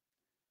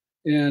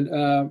 And,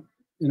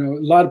 you know,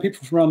 a lot of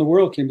people from around the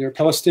world came there.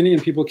 Palestinian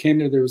people came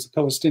there. There was a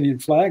Palestinian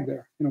flag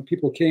there. You know,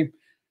 people came.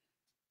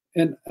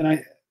 And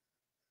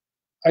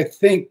I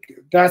think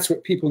that's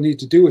what people need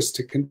to do, is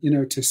to, you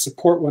know, to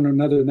support one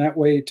another in that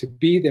way, to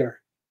be there,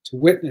 to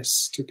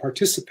witness, to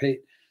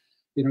participate,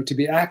 you know, to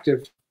be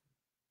active.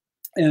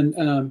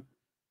 And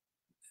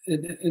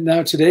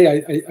now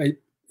today, I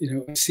you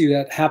know, I see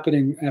that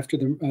happening after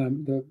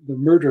the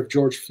murder of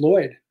George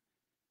Floyd.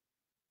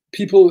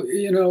 People,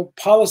 you know,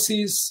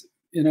 policies,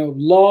 you know,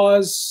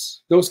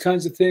 laws, those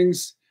kinds of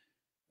things.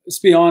 Let's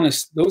be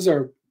honest; those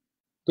are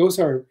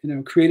you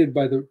know, created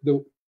by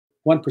the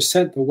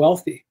 1%, the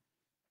wealthy,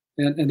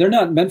 and they're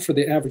not meant for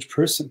the average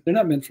person. They're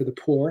not meant for the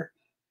poor.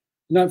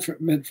 They're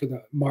not meant for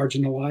the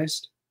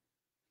marginalized.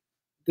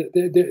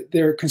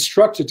 They're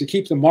constructed to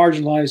keep the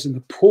marginalized and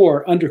the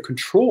poor under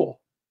control.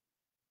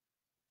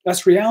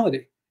 That's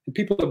reality. And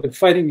people have been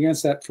fighting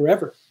against that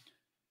forever.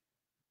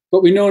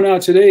 But we know now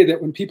today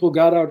that when people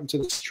got out into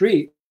the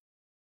street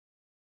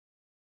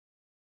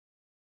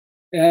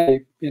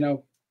and, you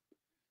know,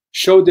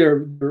 showed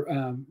their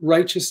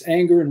righteous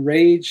anger and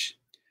rage,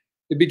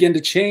 they began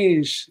to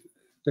change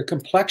the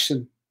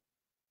complexion,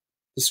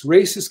 this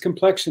racist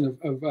complexion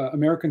of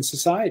American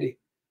society.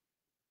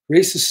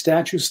 Racist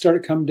statues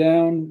started to come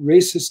down,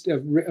 racist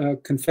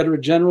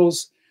Confederate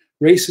generals,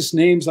 racist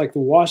names like the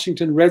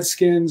Washington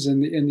Redskins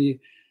and the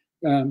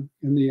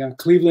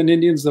Cleveland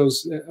Indians,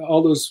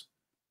 all those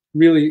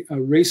really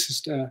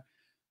racist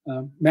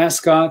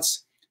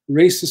mascots,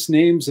 racist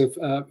names of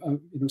you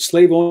know,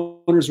 slave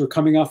owners were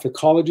coming off the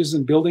colleges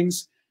and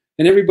buildings,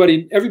 and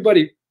everybody,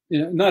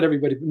 you know, not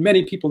everybody, but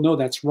many people know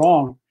that's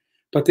wrong,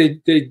 but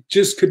they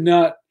just could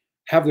not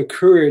have the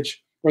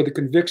courage or the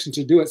conviction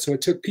to do it. So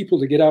it took people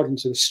to get out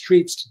into the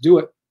streets to do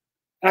it.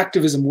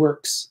 Activism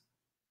works.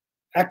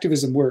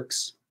 Activism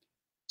works.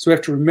 So we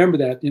have to remember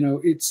that, you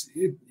know,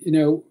 you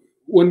know,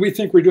 when we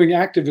think we're doing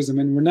activism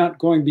and we're not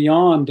going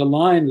beyond the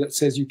line that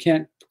says you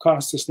can't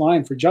cross this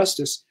line for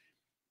justice,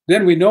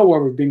 then we know where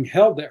we're being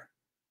held there.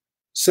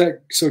 So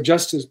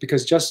justice,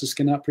 because justice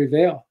cannot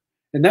prevail.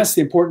 And that's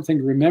the important thing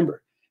to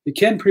remember. It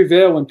can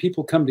prevail when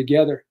people come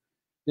together.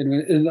 And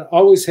it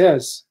always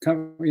has,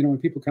 when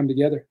people come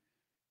together.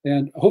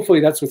 And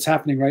hopefully that's what's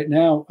happening right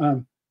now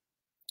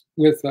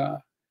with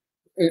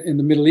in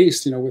the Middle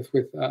East, with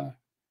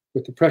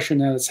the pressure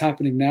now that's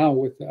happening now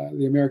with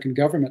the American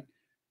government.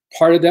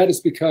 Part of that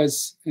is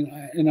because,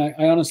 and I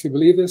honestly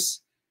believe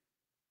this,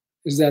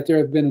 is that there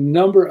have been a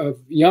number of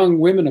young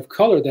women of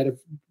color that have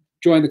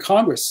joined the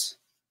Congress.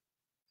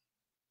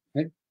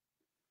 Right?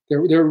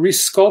 They're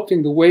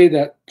resculpting the way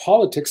that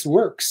politics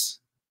works.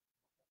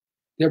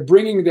 They're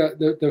bringing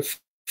the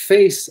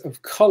face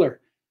of color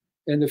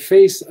and the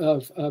face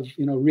of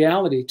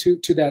reality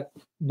to that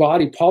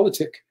body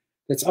politic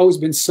that's always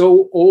been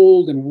so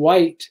old and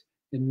white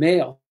and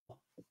male.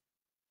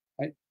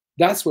 Right?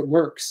 That's what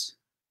works.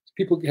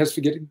 People have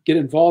to get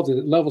involved at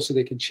that level so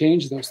they can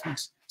change those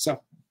things.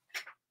 So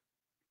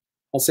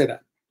I'll say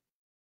that.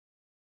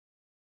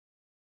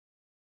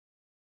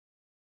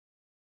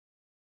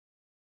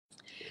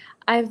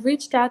 I've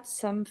reached out to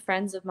some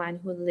friends of mine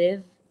who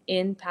live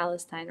in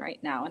Palestine right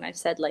now, and I've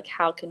said, like,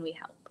 how can we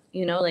help?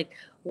 Like,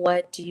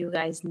 what do you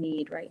guys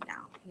need right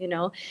now?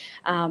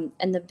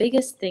 And the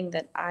biggest thing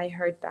that I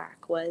heard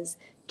back was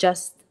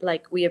just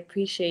like, we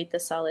appreciate the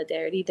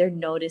solidarity. They're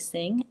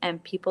noticing,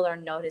 and people are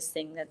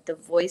noticing that the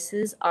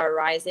voices are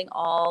rising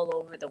all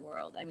over the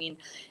world. I mean,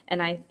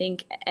 and I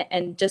think,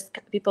 and just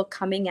people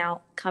coming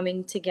out,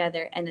 coming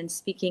together, and then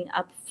speaking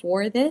up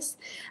for this.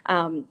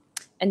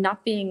 And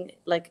not being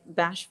like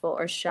bashful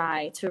or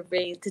shy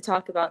to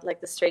talk about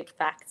like the straight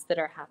facts that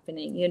are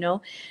happening,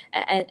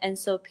 and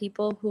so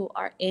people who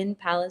are in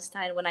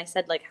Palestine, when I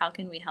said like, how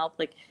can we help,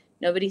 like,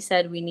 nobody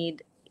said we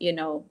need,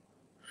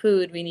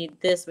 food, we need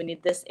this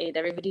aid.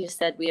 Everybody just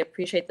said, we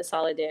appreciate the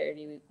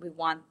solidarity. We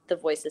want the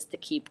voices to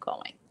keep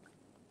going.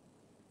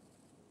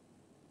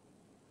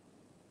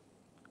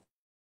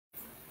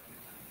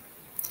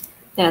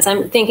 Yes,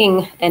 I'm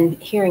thinking and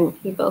hearing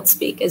you both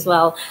speak as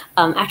well.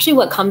 Actually,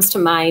 what comes to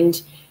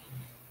mind,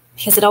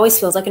 because it always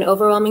feels like an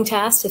overwhelming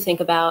task to think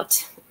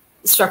about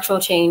structural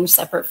change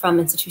separate from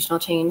institutional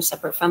change,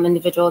 separate from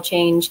individual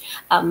change.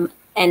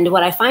 And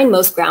what I find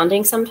most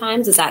grounding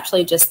sometimes is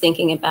actually just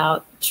thinking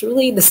about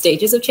truly the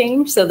stages of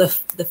change. So the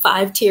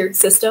 5-tiered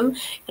system,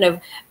 kind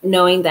of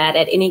knowing that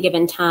at any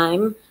given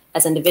time,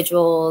 as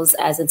individuals,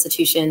 as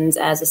institutions,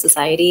 as a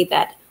society,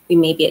 that we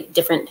may be at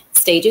different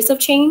stages of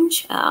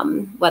change,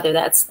 whether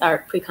that's our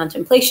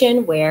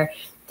pre-contemplation, where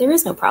there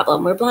is no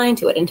problem, we're blind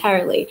to it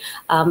entirely,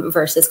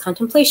 versus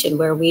contemplation,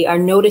 where we are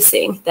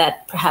noticing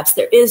that perhaps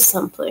there is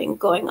something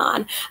going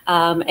on,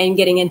 and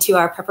getting into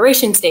our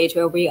preparation stage,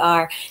 where we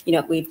are,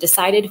 we've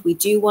decided we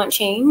do want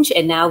change,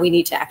 and now we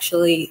need to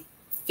actually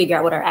figure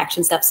out what our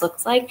action steps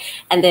looks like,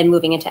 and then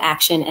moving into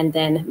action, and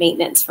then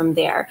maintenance from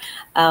there.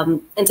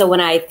 And so when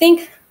I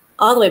think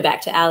all the way back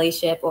to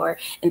allyship,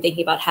 and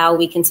thinking about how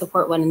we can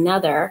support one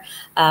another,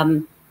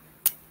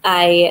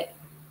 I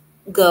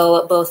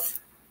go both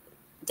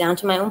down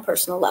to my own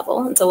personal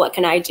level. And so what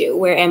can I do?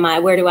 Where am I?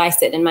 Where do I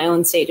sit in my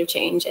own stage of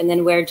change? And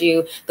then where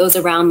do those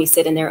around me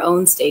sit in their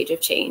own stage of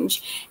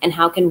change? And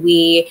how can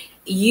we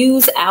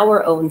use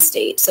our own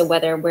state? So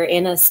whether we're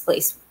in a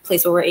place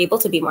where we're able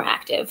to be more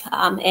active,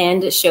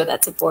 and show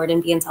that support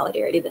and be in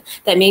solidarity,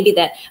 that maybe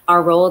that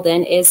our role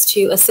then is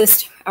to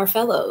assist our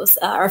fellows,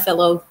 our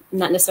fellow,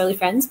 not necessarily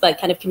friends, but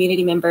kind of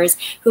community members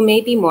who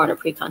may be more in a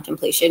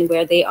pre-contemplation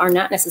where they are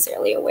not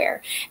necessarily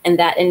aware. And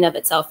that in and of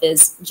itself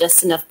is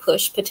just enough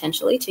push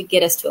potentially to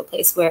get us to a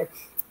place where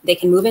they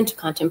can move into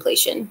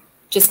contemplation,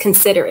 just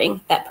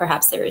considering that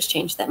perhaps there is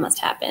change that must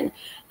happen.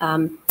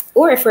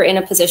 Or if we're in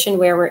a position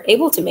where we're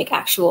able to make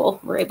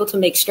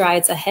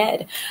strides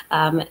ahead,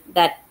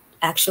 that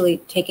actually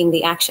taking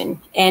the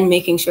action and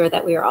making sure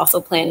that we are also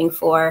planning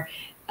for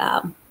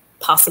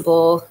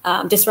possible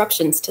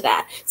disruptions to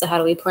that. So how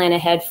do we plan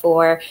ahead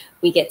for,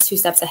 we get 2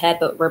 steps ahead,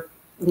 but we're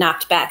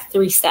knocked back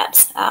 3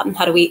 steps?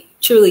 How do we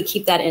truly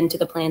keep that into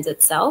the plans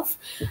itself?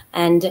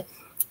 And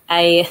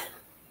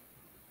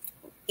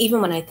even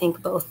when I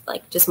think both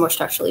like just more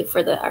structurally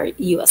for our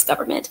U.S.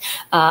 government,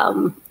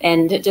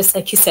 and just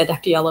like you said,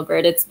 Dr.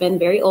 Yellowbird, it's been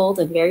very old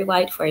and very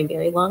white for a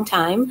very long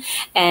time.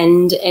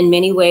 And in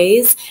many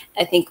ways,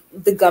 I think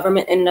the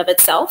government in and of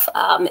itself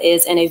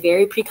is in a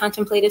very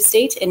pre-contemplative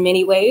state in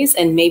many ways,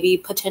 and maybe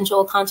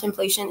potential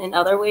contemplation in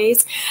other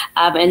ways.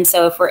 And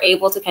so if we're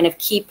able to kind of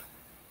keep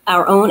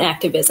our own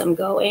activism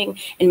going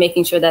and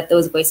making sure that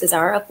those voices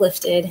are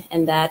uplifted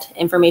and that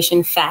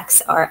information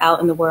facts are out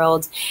in the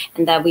world,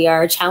 and that we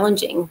are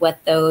challenging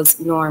what those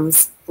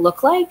norms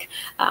look like,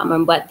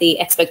 and what the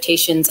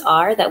expectations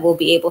are, that we'll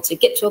be able to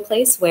get to a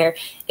place where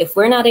if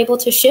we're not able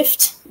to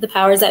shift the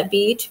powers that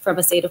be from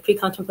a state of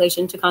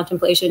pre-contemplation to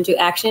contemplation to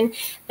action,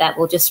 that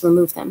will just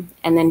remove them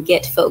and then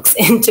get folks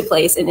into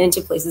place and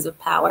into places of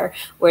power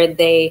where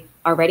they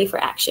are ready for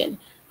action.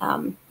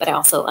 But I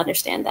also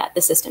understand that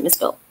the system is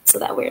built so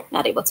that we're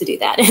not able to do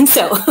that. And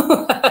so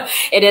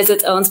it is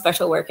its own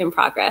special work in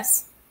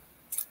progress.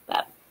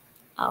 But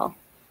I'll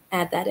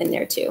add that in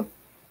there too.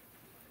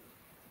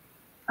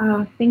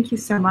 Oh, thank you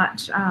so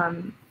much.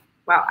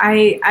 Wow,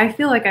 I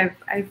feel like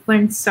I've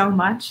learned so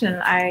much,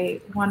 and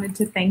I wanted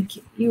to thank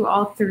you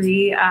all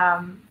three.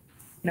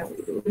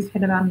 We've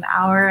hit about an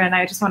hour, and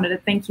I just wanted to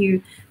thank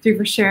you three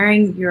for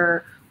sharing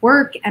your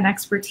work and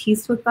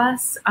expertise with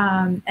us,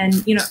 and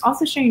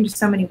also sharing just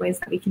so many ways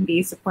that we can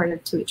be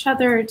supportive to each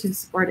other, to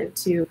supportive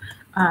to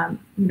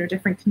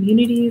different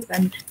communities.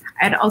 And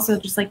I'd also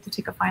just like to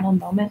take a final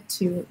moment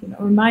to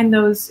remind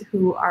those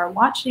who are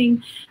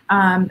watching,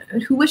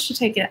 who wish to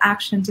take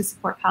action to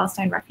support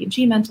Palestine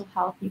refugee mental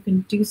health. You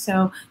can do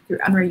so through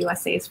UNRWA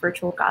USA's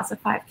Virtual Gaza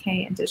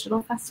 5K and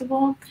Digital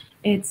Festival.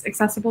 It's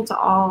accessible to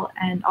all,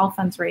 and all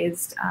funds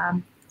raised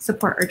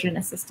support urgent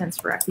assistance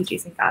for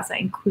refugees in Gaza,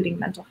 including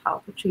mental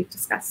health, which we've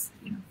discussed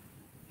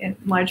in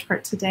large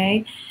part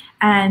today.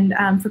 And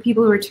for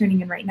people who are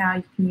tuning in right now,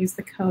 you can use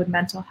the code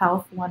mental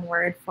health, one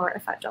word, for a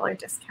 $5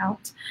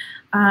 discount.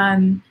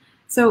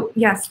 So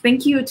yes,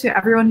 thank you to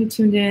everyone who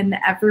tuned in,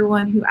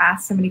 everyone who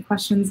asked so many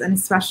questions, and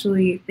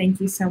especially thank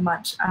you so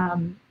much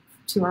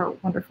to our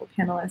wonderful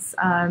panelists.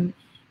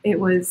 It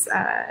was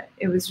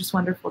just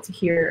wonderful to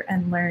hear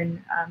and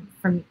learn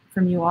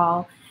from you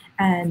all.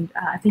 And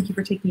thank you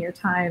for taking your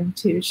time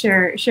to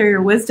share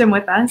your wisdom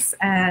with us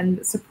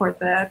and support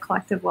the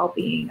collective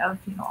well-being of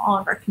all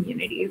of our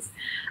communities.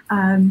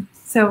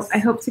 So I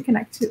hope to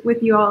connect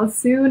with you all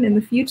soon in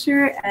the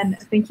future. And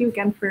thank you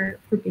again for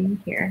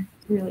being here.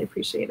 Really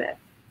appreciate it.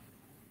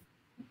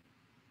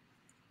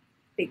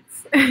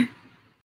 Thanks.